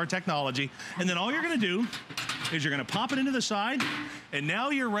built into our technology. And then all you're gonna do is you're gonna pop it into the side, and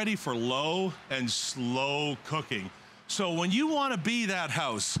now you're ready for low and slow cooking. So when you want to be that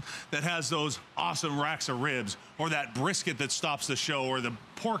house that has those awesome racks of ribs, or that brisket that stops the show, or the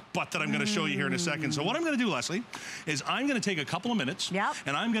pork butt that I'm going to show you here in a second. So what I'm going to do, Leslie, is I'm going to take a couple of minutes,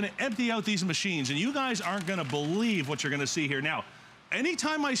 and I'm going to empty out these machines, and you guys aren't going to believe what you're going to see here. Now,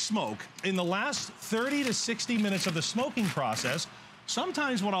 anytime I smoke, in the last 30 to 60 minutes of the smoking process,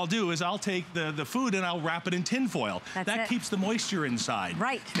 sometimes what I'll do is I'll take the food and I'll wrap it in tin foil. That keeps the moisture inside.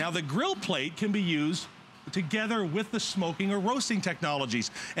 Right. Now, the grill plate can be used together with the smoking or roasting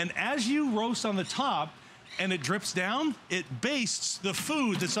technologies. And as you roast on the top and it drips down, it bastes the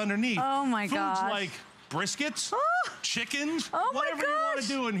food that's underneath. Oh my gosh. Foods like briskets, chickens, oh whatever you want to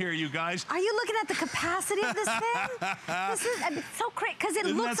do in here, you guys. Are you looking at the capacity of this thing? This is so crazy, because it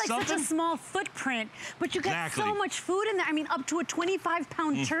looks like such a small footprint, but you get so much food in there. I mean, up to a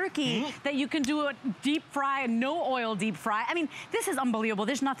 25-pound turkey that you can do a deep fry, no oil deep fry. I mean, this is unbelievable.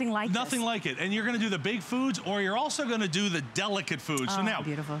 There's nothing like this. Nothing like it. And you're going to do the big foods, or you're also going to do the delicate foods. So now,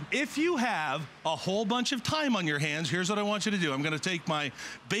 if you have a whole bunch of time on your hands, here's what I want you to do. I'm going to take my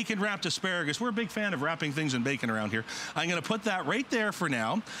bacon-wrapped asparagus. We're a big fan of wrapping things in bacon around here. I'm going to put that right there for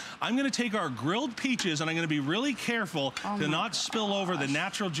now. I'm going to take our grilled peaches, and I'm going to be really careful to not spill over the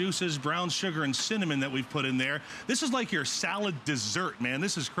natural juices, brown sugar, and cinnamon that we've put in there. This is like your salad dessert, man.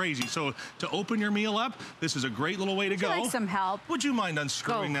 This is crazy. So to open your meal up, this is a great little way to go. Would you like some help? Would you mind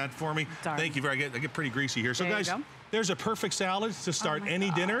unscrewing that for me? Darn. Thank you. I get pretty greasy here. So guys, there's a perfect salad to start any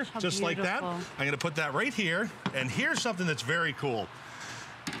dinner, just like that. I'm going to put that right here. And here's something that's very cool.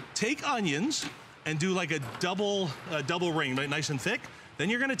 Take onions and do like a double ring, nice and thick. Then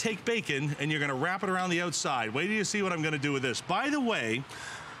you're gonna take bacon and you're gonna wrap it around the outside. Wait till you see what I'm gonna do with this. By the way,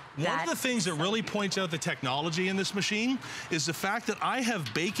 One of the things that really points out the technology in this machine is the fact that I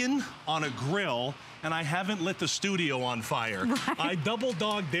have bacon on a grill and I haven't lit the studio on fire. Right. I double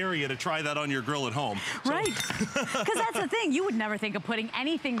dog dare you to try that on your grill at home. Right, because that's the thing. You would never think of putting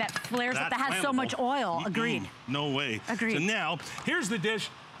anything that flares up, that has so much oil. Agreed. No way. Agreed. So now, here's the dish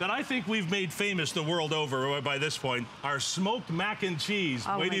that I think we've made famous the world over by this point, our smoked mac and cheese.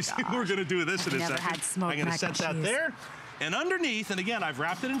 Oh, wait till you see what we're gonna do with this in a second. Had smoked I'm gonna mac set and that cheese. there. And underneath, and again, I've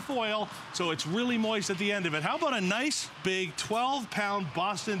wrapped it in foil, so it's really moist at the end of it. How about a nice big 12-pound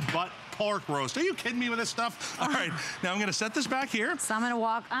Boston butt pork roast? Are you kidding me with this stuff? All right, now I'm gonna set this back here. So I'm gonna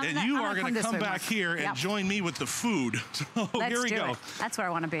walk. And you are gonna come back here and join me with the food. So here we go. That's where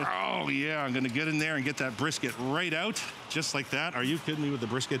I wanna be. Oh yeah, I'm gonna get in there and get that brisket right out, just like that. Are you kidding me with the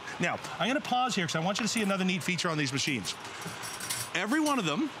brisket? Now, I'm gonna pause here because I want you to see another neat feature on these machines. Every one of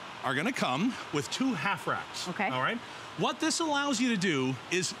them are gonna come with 2 half racks. Okay. All right? What this allows you to do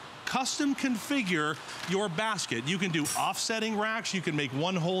is custom configure your basket. You can do offsetting racks. You can make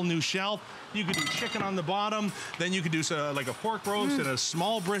one whole new shelf. You can do chicken on the bottom. Then you can do like a pork roast and a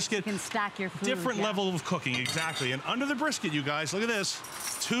small brisket. You can stack your food. Different level of cooking, exactly. And under the brisket, you guys, look at this.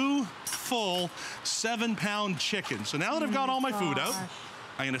 2 full 7-pound chickens. So now that I've got all my food out,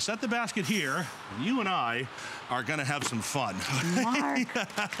 I'm gonna set the basket here, and you and I are gonna have some fun. Mark.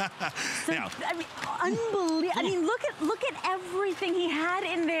 So, now, I mean, unbelievable. I mean, look at everything he had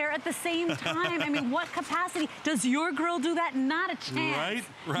in there at the same time. I mean, what capacity? Does your grill do that? Not a chance.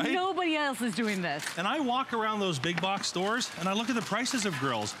 Right. Nobody else is doing this. And I walk around those big box stores, and I look at the prices of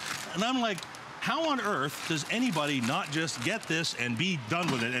grills, and I'm like, how on earth does anybody not just get this and be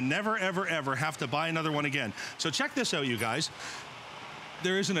done with it and never, ever, ever have to buy another one again? So check this out, you guys.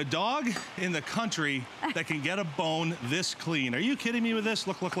 There isn't a dog in the country that can get a bone this clean. Are you kidding me with this?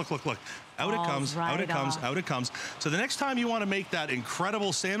 Look, look, look, look, look. Out it comes, out it comes, out it comes. So the next time you want to make that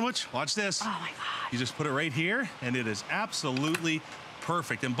incredible sandwich, watch this. Oh my God. You just put it right here, and it is absolutely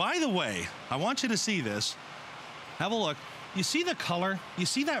perfect. And by the way, I want you to see this. Have a look. You see the color? You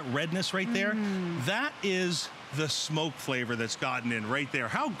see that redness right there? That is the smoke flavor that's gotten in right there.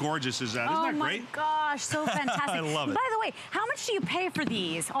 How gorgeous is that? Isn't that great? Oh my gosh, so fantastic. I love it. By the way, how much do you pay for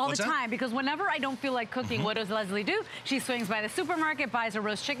these all the time? Because whenever I don't feel like cooking, what does Leslie do? She swings by the supermarket, buys a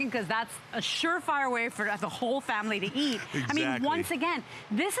roast chicken, because that's a surefire way for the whole family to eat. Exactly. I mean, once again,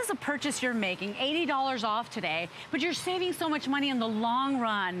 this is a purchase you're making, $80 off today, but you're saving so much money in the long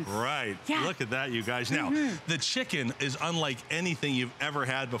run. Right. Yeah. Look at that, you guys. Now, the chicken is unlike anything you've ever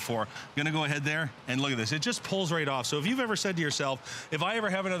had before. I'm gonna go ahead there and look at this. It just pulls right off. So if you've ever said to yourself, if I ever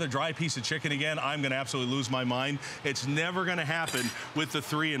have another dry piece of chicken again, I'm gonna absolutely lose my mind. It's never gonna happen with the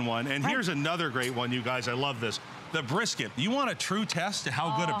 3-in-1. And here's another great one, you guys. I love this. The brisket. You want a true test to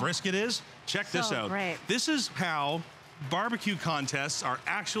how good a brisket is? Check this out. Great. This is how barbecue contests are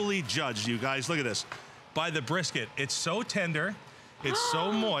actually judged, you guys. Look at this. By the brisket. It's so tender. It's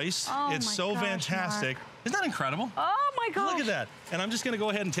so moist. It's so fantastic. Mark. Isn't that incredible? Oh my gosh. Look at that. And I'm just gonna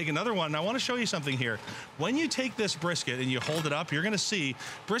go ahead and take another one. And I wanna show you something here. When you take this brisket and you hold it up, you're gonna see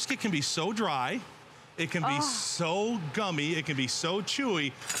brisket can be so dry, it can be so gummy, it can be so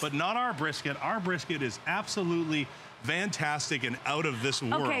chewy, but not our brisket. Our brisket is absolutely fantastic and out of this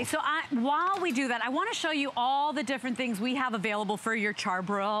world. Okay, so while we do that, I want to show you all the different things we have available for your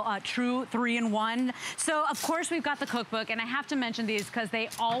Char-Broil True 3-in-1. So, of course, we've got the cookbook, and I have to mention these because they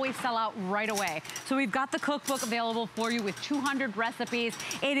always sell out right away. So we've got the cookbook available for you with 200 recipes.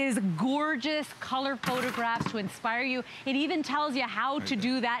 It is gorgeous color photographs to inspire you. It even tells you how to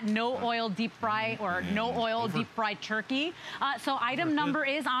do that no oil deep fry or no oil deep fried turkey. So item number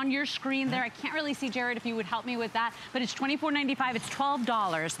is on your screen there. I can't really see, Jared, if you would help me with that. But it's $24.95. It's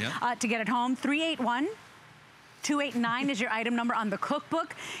 $12 to get it home. 381-289 is your item number on the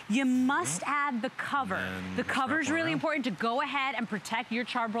cookbook. You must add the cover. The cover is really important to go ahead and protect your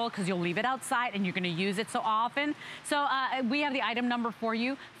Char-Broil because you'll leave it outside and you're going to use it so often. So we have the item number for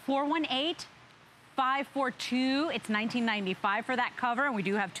you, 418-542. It's $19.95 for that cover, and we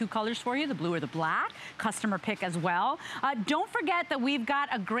do have 2 colors for you, the blue or the black. Customer pick as well. Don't forget that we've got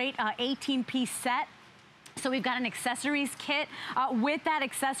a great 18-piece set. So we've got an accessories kit. With that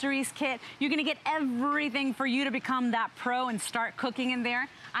accessories kit, you're gonna get everything for you to become that pro and start cooking in there.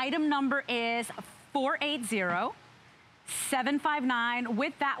 Item number is 480-759.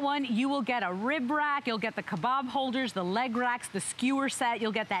 With that one, you will get a rib rack, you'll get the kebab holders, the leg racks, the skewer set,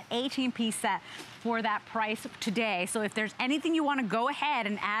 you'll get that 18-piece set. for that price today. So if there's anything you want to go ahead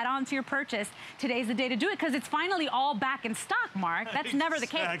and add on to your purchase, today's the day to do it, because it's finally all back in stock, Mark. That's never the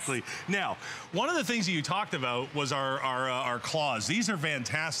case. Exactly. Now, one of the things that you talked about was our claws. These are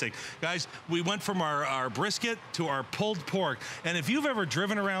fantastic. Guys, we went from our brisket to our pulled pork. And if you've ever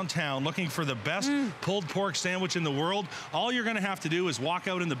driven around town looking for the best pulled pork sandwich in the world, all you're going to have to do is walk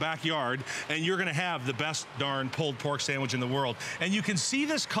out in the backyard and you're going to have the best darn pulled pork sandwich in the world. And you can see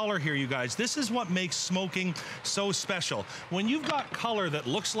this color here, you guys. This is what makes smoking so special. When you've got color that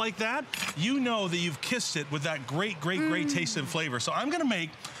looks like that, you know that you've kissed it with that great taste and flavor. So I'm going to make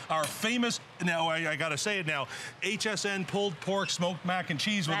our famous, now I got to say it now, HSN pulled pork smoked mac and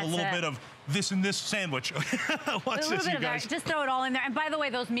cheese with a little bit of this and this sandwich. Watch this, you guys. Just throw it all in there. And by the way,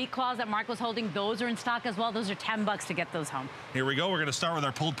 those meat claws that Mark was holding, those are in stock as well. Those are $10 to get those home. Here we go. We're going to start with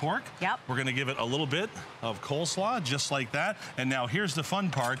our pulled pork. Yep. We're going to give it a little bit of coleslaw, just like that. And now here's the fun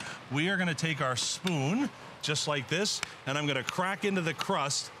part. We are going to take our spoon, just like this, and I'm going to crack into the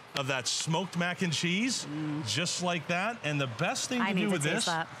crust of that smoked mac and cheese, just like that. And the best thing to do with this,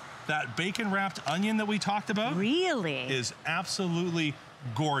 that bacon-wrapped onion that we talked about, is absolutely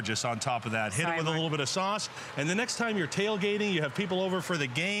gorgeous on top of that. Hit it with a little bit of sauce. And the next time you're tailgating, you have people over for the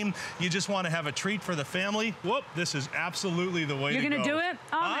game, you just want to have a treat for the family, whoop, this is absolutely the way to go. You're going to do it?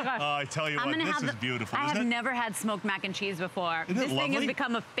 Oh, my gosh. I tell you what, this is beautiful, I isn't have it? never had smoked mac and cheese before. Isn't it this thing has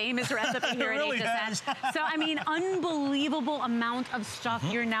become a famous recipe here at HSN. So, I mean, unbelievable amount of stuff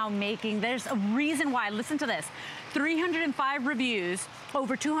you're now making. There's a reason why. Listen to this. 305 reviews,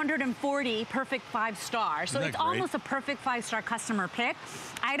 over 240 perfect 5-star. So it's almost a perfect 5-star customer pick.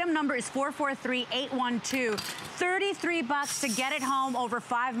 Item number is 443812. $33 to get it home over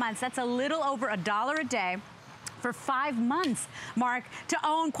 5 months. That's a little over $1 a day. For 5 months, Mark, to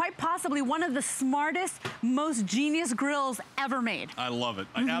own quite possibly one of the smartest, most genius grills ever made. I love it.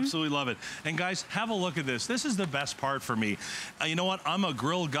 I absolutely love it. And guys, have a look at this. This is the best part for me. You know what? I'm a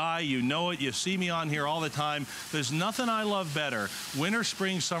grill guy. You know it. You see me on here all the time. There's nothing I love better, winter,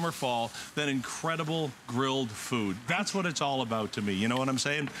 spring, summer, fall, than incredible grilled food. That's what it's all about to me. You know what I'm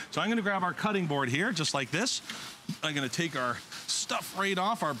saying? So I'm going to grab our cutting board here, just like this. I'm going to take our stuff right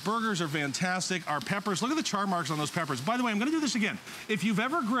off. Our burgers are fantastic. Our peppers, look at the char marks on those peppers. By the way, I'm going to do this again. If you've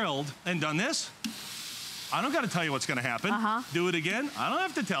ever grilled and done this, I don't got to tell you what's going to happen. Do it again. I don't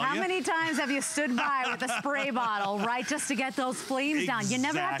have to tell you. How many times have you stood by with a spray bottle, right, just to get those flames down? You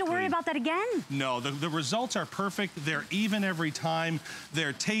never have to worry about that again. No, the results are perfect. They're even every time.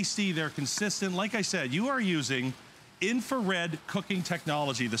 They're tasty. They're consistent. Like I said, you are using infrared cooking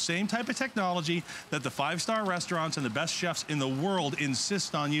technology, the same type of technology that the 5-star restaurants and the best chefs in the world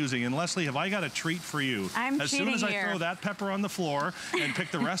insist on using. And Leslie, have I got a treat for you? As soon as I throw that pepper on the floor and pick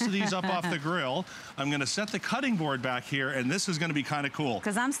the rest of these up off the grill, I'm going to set the cutting board back here, and this is going to be kind of cool.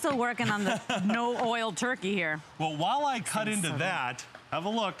 Because I'm still working on the no oil turkey here. Well, while I cut into that, have a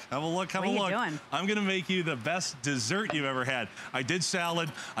look, have a look, have a look. What are you doing? I'm gonna make you the best dessert you've ever had. I did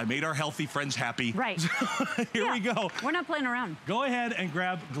salad. I made our healthy friends happy. Right. Here we go. We're not playing around. Go ahead and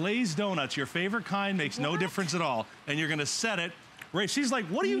grab glazed donuts. Your favorite kind, makes no difference at all. And you're gonna set it. Right, she's like,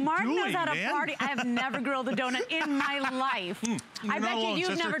 what are you doing, Mark knows how to man? party. I have never grilled a donut in my life. I bet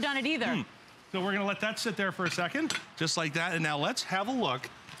you've never done it either. So we're gonna let that sit there for a second, just like that. And now let's have a look,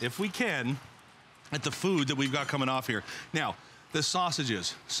 if we can, at the food that we've got coming off here. Now, the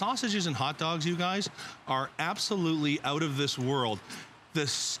sausages. Sausages and hot dogs, you guys, are absolutely out of this world. The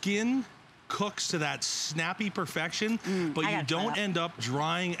skin cooks to that snappy perfection, but you don't end up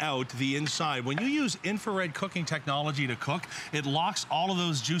drying out the inside. When you use infrared cooking technology to cook, it locks all of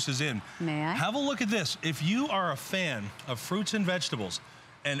those juices in. May I? Have a look at this. If you are a fan of fruits and vegetables,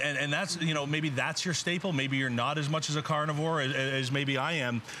 and that's, you know, maybe that's your staple. Maybe you're not as much as a carnivore as maybe I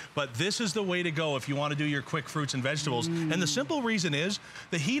am, but this is the way to go if you want to do your quick fruits and vegetables. And the simple reason is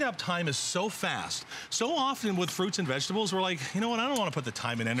the heat up time is so fast. So often with fruits and vegetables, we're like, you know what, I don't want to put the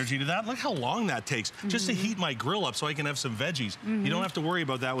time and energy to that. Look how long that takes just to heat my grill up so I can have some veggies. You don't have to worry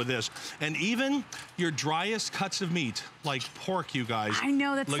about that with this. And even your driest cuts of meat, like pork, you guys. I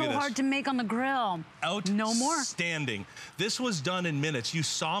know, that's so hard to make on the grill. No more. Outstanding. This was done in minutes. You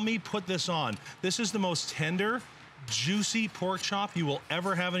saw me put this on. This is the most tender, juicy pork chop you will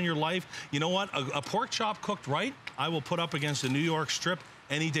ever have in your life. You know what? A pork chop cooked right, I will put up against a New York strip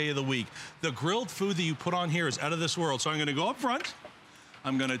any day of the week. The grilled food that you put on here is out of this world. So I'm going to go up front.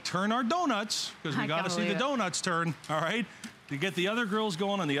 I'm going to turn our donuts, because we got to see the donuts turn. All right. to get the other grills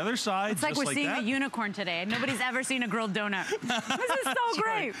going on the other side. It's like we're seeing a unicorn today. Nobody's ever seen a grilled donut. This is so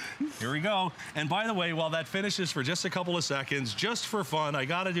great. Right. Here we go. And by the way, while that finishes for just a couple of seconds, just for fun, I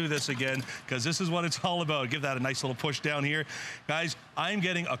got to do this again because this is what it's all about. Give that a nice little push down here. Guys, I'm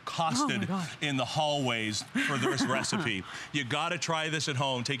getting accosted in the hallways for this recipe. You got to try this at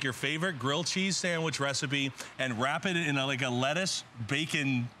home. Take your favorite grilled cheese sandwich recipe and wrap it in like a lettuce,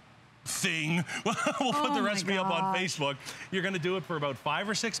 bacon thing. We'll put the recipe up on Facebook. You're going to do it for about 5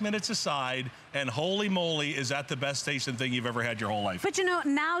 or 6 minutes aside, and holy moly, is that the best tasting thing you've ever had your whole life. But you know,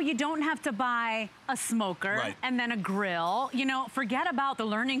 now you don't have to buy a smoker and then a grill. You know, forget about the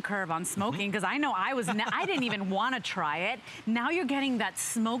learning curve on smoking, because I know I didn't even want to try it. Now you're getting that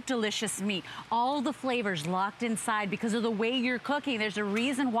smoked delicious meat, all the flavors locked inside because of the way you're cooking. There's a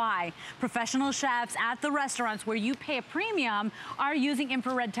reason why professional chefs at the restaurants where you pay a premium are using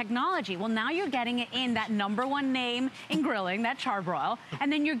infrared technology. Well, now you're getting it in that #1 name in grilling, that Char-Broil,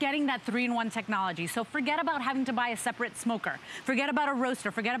 and then you're getting that 3-in-1 technology. So forget about having to buy a separate smoker. Forget about a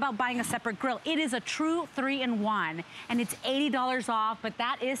roaster. Forget about buying a separate grill. It is a true 3-in-1, and it's $80 off, but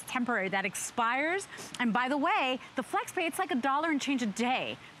that is temporary. That expires. And by the way, the FlexPay, it's like $1 and change a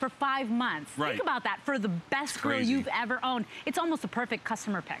day for 5 months. Right. Think about that for the best grill you've ever owned. It's almost a perfect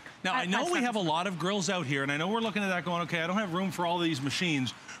customer pick. Now, I know we have a lot of grills out here, and I know we're looking at that going, okay, I don't have room for all of these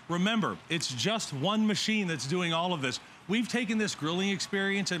machines. Remember, it's just one machine that's doing all of this. We've taken this grilling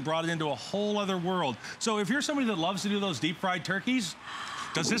experience and brought it into a whole other world. So if you're somebody that loves to do those deep fried turkeys,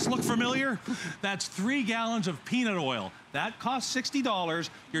 does this look familiar? That's 3 gallons of peanut oil. That costs $60.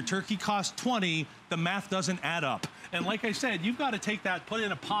 Your turkey costs $20. The math doesn't add up. And like I said, you've got to take that, put it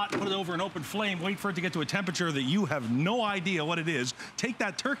in a pot, put it over an open flame, wait for it to get to a temperature that you have no idea what it is. Take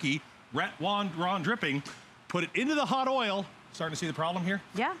that turkey, raw and dripping, put it into the hot oil. Starting to see the problem here?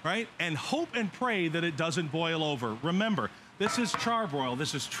 Yeah. Right? And hope and pray that it doesn't boil over. Remember, this is Char-Broil.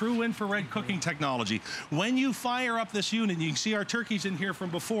 This is true infrared cooking technology. When you fire up this unit, you can see our turkeys in here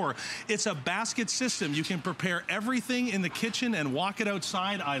from before. It's a basket system. You can prepare everything in the kitchen and walk it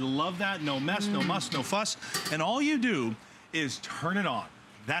outside. I love that. No mess, no muss, no fuss. And all you do is turn it on.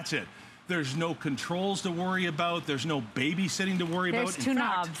 That's it. There's no controls to worry about. There's no babysitting to worry about. There's 2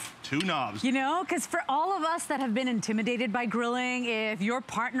 knobs. 2 knobs. You know, because for all of us that have been intimidated by grilling, if your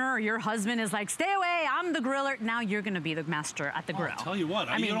partner or your husband is like, stay away, I'm the griller, now you're going to be the master at the grill. I'll tell you what.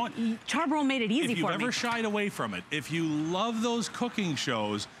 I mean, you know what? Char-Broil made it easy for me. If you've ever shied away from it, if you love those cooking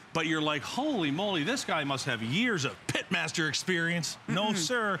shows, but you're like, holy moly, this guy must have years of pitmaster experience. No,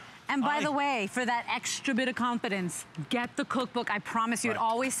 sir. And by the way, for that extra bit of confidence, get the cookbook. I promise you, it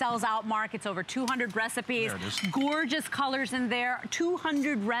always sells out, Mark. It's over 200 recipes. There it is. Gorgeous colors in there.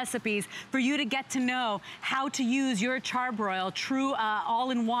 200 recipes for you to get to know how to use your Char-Broil true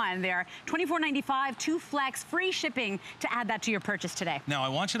all-in-one there. $24.95, 2 flex, free shipping to add that to your purchase today. Now, I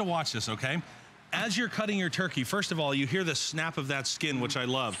want you to watch this, okay? As you're cutting your turkey, first of all, you hear the snap of that skin, which I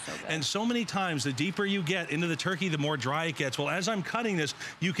love. And so many times, the deeper you get into the turkey, the more dry it gets. Well, as I'm cutting this,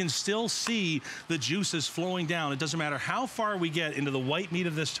 you can still see the juices flowing down. It doesn't matter how far we get into the white meat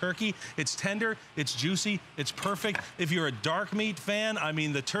of this turkey. It's tender, it's juicy, it's perfect. If you're a dark meat fan, I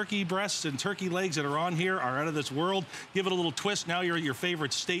mean, the turkey breasts and turkey legs that are on here are out of this world. Give it a little twist. Now you're at your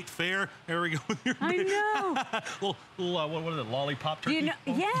favorite state fair. There we go. I know. What is it, lollipop turkey? You know,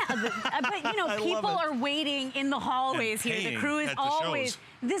 but you know, people are waiting in the hallways here. The crew is always.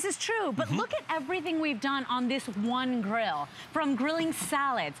 This is true, but look at everything we've done on this one grill. From grilling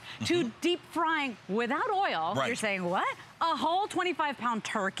salads to deep frying without oil. You're saying, what? A whole 25-pound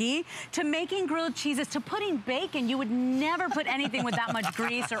turkey, to making grilled cheeses, to putting bacon. You would never put anything with that much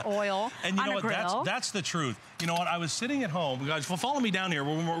grease or oil and you on know a grill. That's the truth. You know what? I was sitting at home, guys. Well, follow me down here.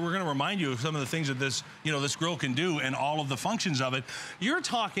 We're going to remind you of some of the things that this grill can do and all of the functions of it. You're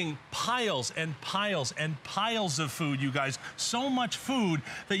talking piles and piles and piles of food, you guys. So much food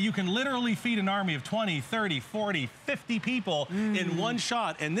that you can literally feed an army of 20, 30, 40, 50 people in one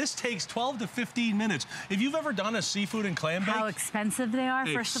shot. And this takes 12 to 15 minutes. If you've ever done a seafood and clam bake, how expensive they are,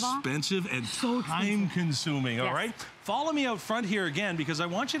 first of all. Expensive and so time-consuming, all right? Follow me out front here again, because I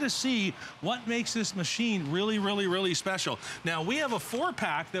want you to see what makes this machine really, really, really special. Now, we have a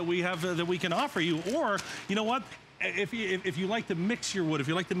 4-pack that we have that we can offer you, or, you know what? If you like to mix your wood, if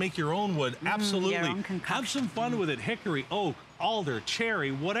you like to make your own wood, absolutely. Have some fun with it. Hickory, oak, alder,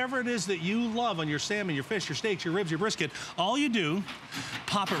 cherry, whatever it is that you love on your salmon, your fish, your steaks, your ribs, your brisket, all you do,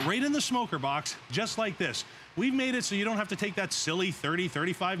 pop it right in the smoker box, just like this. We've made it so you don't have to take that silly 30,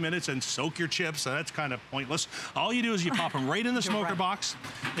 35 minutes and soak your chips. So that's kind of pointless. All you do is you pop them right in the smoker box.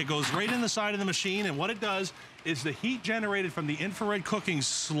 It goes right in the side of the machine. And what it does is the heat generated from the infrared cooking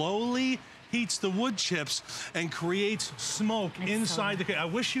slowly heats the wood chips and creates smoke inside the... I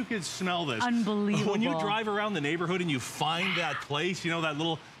wish you could smell this. Unbelievable. When you drive around the neighborhood and you find that place, you know, that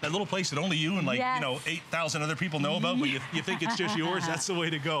little place that only you and, like, you know, 8,000 other people know about, but you think it's just yours, that's the way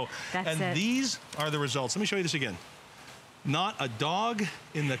to go. These are the results. Let me show you this again. Not a dog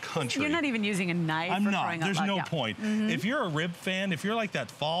in the country. You're not even using a knife. I'm not. There's no point. If you're a rib fan, if you're like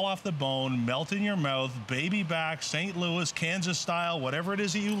that fall off the bone, melt in your mouth, baby back, St. Louis, Kansas style, whatever it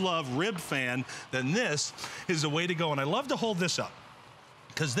is that you love, rib fan, then this is the way to go. And I love to hold this up,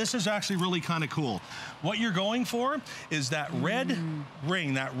 because this is actually really kind of cool. What you're going for is that red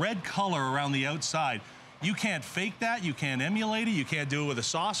ring, that red color around the outside. You can't fake that, you can't emulate it, you can't do it with a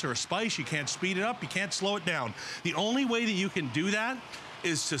sauce or a spice, you can't speed it up, you can't slow it down. The only way that you can do that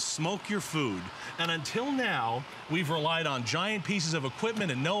is to smoke your food. And until now, we've relied on giant pieces of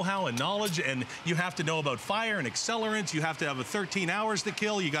equipment and know-how and knowledge, and you have to know about fire and accelerants, you have to have a 13 hours to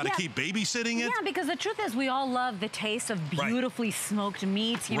kill, you gotta keep babysitting it. Yeah, because the truth is we all love the taste of beautifully smoked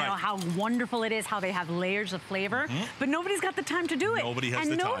meats, you know, how wonderful it is, how they have layers of flavor, but nobody's got the time to do it. Nobody has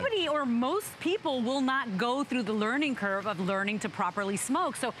the time. And nobody, or most people, will not go through the learning curve of learning to properly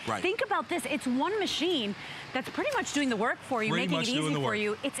smoke. So think about this, it's one machine that's pretty much doing the work for you, making it easy for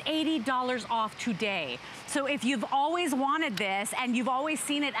you. It's $80 off today. So if you've always wanted this and you've always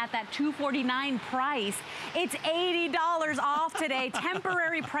seen it at that $249 price, it's $80 off today.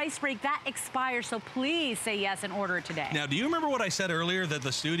 Temporary price break, that expires. So please say yes and order it today. Now, do you remember what I said earlier, that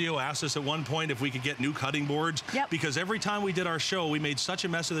the studio asked us at one point if we could get new cutting boards? Because every time we did our show, we made such a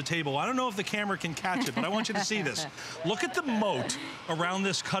mess of the table. I don't know if the camera can catch it, but I want you to see this. Look at the moat around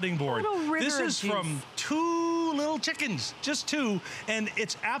this cutting board. This is from 2 little chickens, just 2, and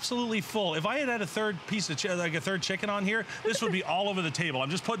it's absolutely full. If I had a third piece of like a third chicken on here, this would be all over the table.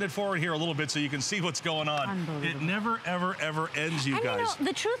 I'm just putting it forward here a little bit so you can see what's going on. It never, ever, ever ends, you guys. You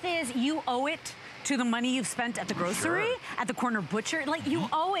know, the truth is, you owe it to the money you've spent at the grocery, at the corner butcher. Like, you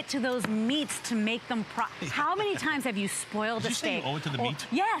owe it to those meats to make them How many times have you spoiled a steak? You owe it to the meat?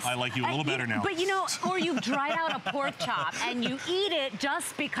 Yes. I like you a little better now. But you know, or you've dried out a pork chop and you eat it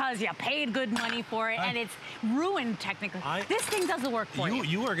just because you paid good money for it and it's ruined technically. This thing does the work for you.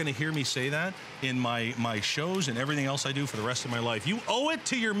 You are gonna hear me say that in my shows and everything else I do for the rest of my life. You owe it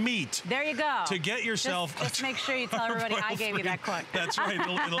to your meat. There you go. To get yourself just make sure you tell everybody I gave you that quote. That's right.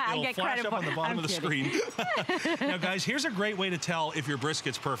 It'll flash up on the bottom of the screen. Now, guys, here's a great way to tell if your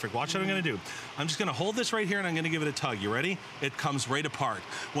brisket's perfect. Watch what I'm gonna do. I'm just gonna hold this right here and I'm gonna give it a tug. You ready? It comes right apart.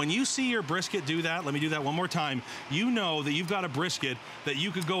 When you see your brisket do that, let me do that one more time, you know that you've got a brisket that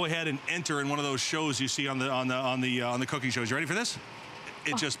you could go ahead and enter in one of those shows you see on the cooking shows. You ready for this?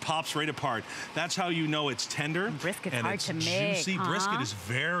 It just pops right apart. That's how you know it's tender. Brisket's and hard it's to make, juicy. Brisket is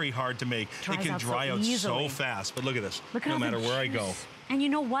very hard to make. It can dry out so fast. But look at this. No matter where I go. And you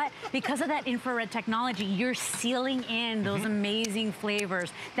know what? Because of that infrared technology, you're sealing in those amazing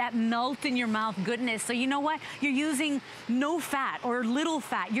flavors, that melt in your mouth goodness. So you know what? You're using no fat or little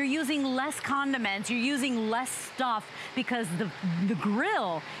fat. You're using less condiments. You're using less stuff because the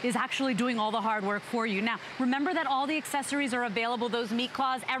grill is actually doing all the hard work for you. Now, remember that all the accessories are available, those meat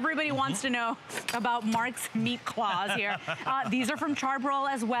claws. Everybody wants to know about Mark's meat claws here. These are from Char-Broil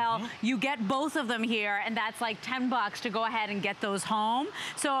as well. You get both of them here, and that's like $10 to go ahead and get those home.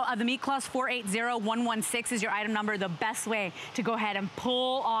 So the meat claws 480116 is your item number. The best way to go ahead and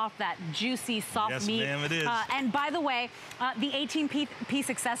pull off that juicy, soft meat. Yes, ma'am, it is. And by the way, the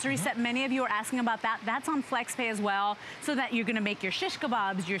 18-piece accessory set, many of you are asking about that. That's on FlexPay as well, so that you're gonna make your shish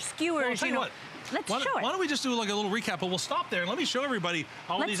kebabs, your skewers. Well, you know what? Let's show it. Why don't we just do like a little recap, but we'll stop there and let me show everybody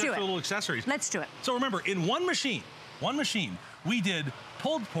all these extra little accessories. Let's do it. So remember, in one machine, we did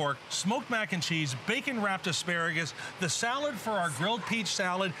pulled pork, smoked mac and cheese, bacon-wrapped asparagus, the salad for our grilled peach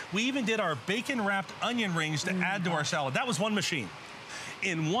salad. We even did our bacon-wrapped onion rings to add to our salad. That was one machine.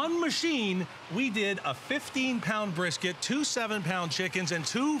 In one machine, we did a 15-pound brisket, 2 7-pound chickens, and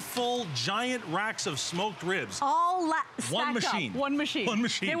 2 full giant racks of smoked ribs. All one machine. One machine. One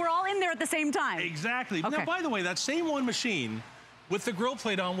machine. They were all in there at the same time. Exactly. Okay. Now, by the way, that same one machine, with the grill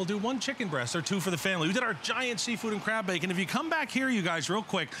plate on, we'll do 1 chicken breast or 2 for the family. We did our giant seafood and crab bacon. If you come back here, you guys, real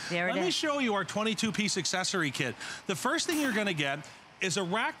quick, let me show you our 22-piece accessory kit. The first thing you're gonna get is a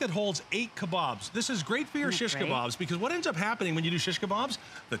rack that holds 8 kebabs. This is great for your shish kebabs, because what ends up happening when you do shish kebabs,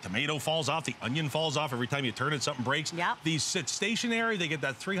 the tomato falls off, the onion falls off. Every time you turn it, something breaks. These sit stationary. They get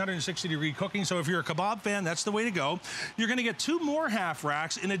that 360-degree cooking. So if you're a kebab fan, that's the way to go. You're gonna get 2 more half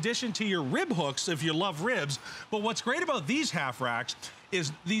racks in addition to your rib hooks if you love ribs. But what's great about these half racks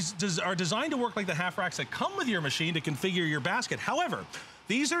is these are designed to work like the half racks that come with your machine to configure your basket. However,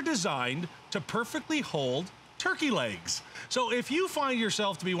 these are designed to perfectly hold turkey legs. So if you find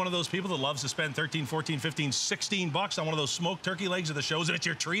yourself to be one of those people that loves to spend 13, 14, 15, 16 bucks on one of those smoked turkey legs at the shows and it's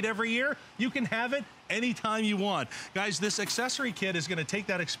your treat every year, you can have it anytime you want. Guys, this accessory kit is going to take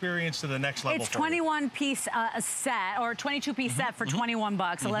that experience to the next level. It's 21-piece set, or 22-piece set for 21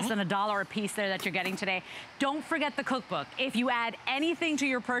 bucks, so less than $1 a piece there that you're getting today. Don't forget the cookbook. If you add anything to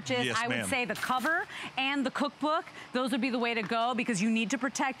your purchase, I would say the cover and the cookbook, those would be the way to go, because you need to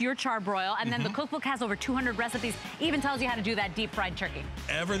protect your char-broil. And then the cookbook has over 200 recipes, even tells you how to do that deep-fried turkey.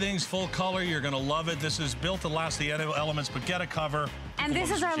 Everything's full color. You're going to love it. This is built to last the elements, but get a cover. And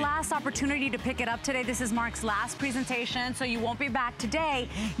this is our last opportunity to pick it up today. This is Mark's last presentation, so you won't be back today.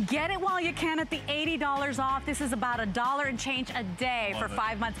 Get it while you can at the $80 off. This is about $1 and change a day for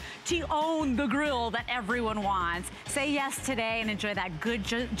 5 months to own the grill that everyone wants. Say yes today and enjoy that good,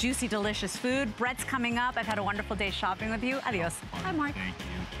 juicy, delicious food. Brett's coming up. I've had a wonderful day shopping with you. Adios. Bye, Mark. Thank you.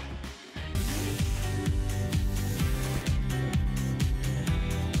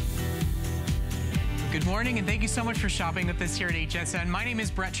 Good morning, and thank you so much for shopping with us here at HSN. My name is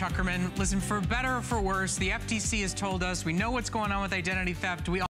Brett Chuckerman. Listen, for better or for worse, the FTC has told us we know what's going on with identity theft. We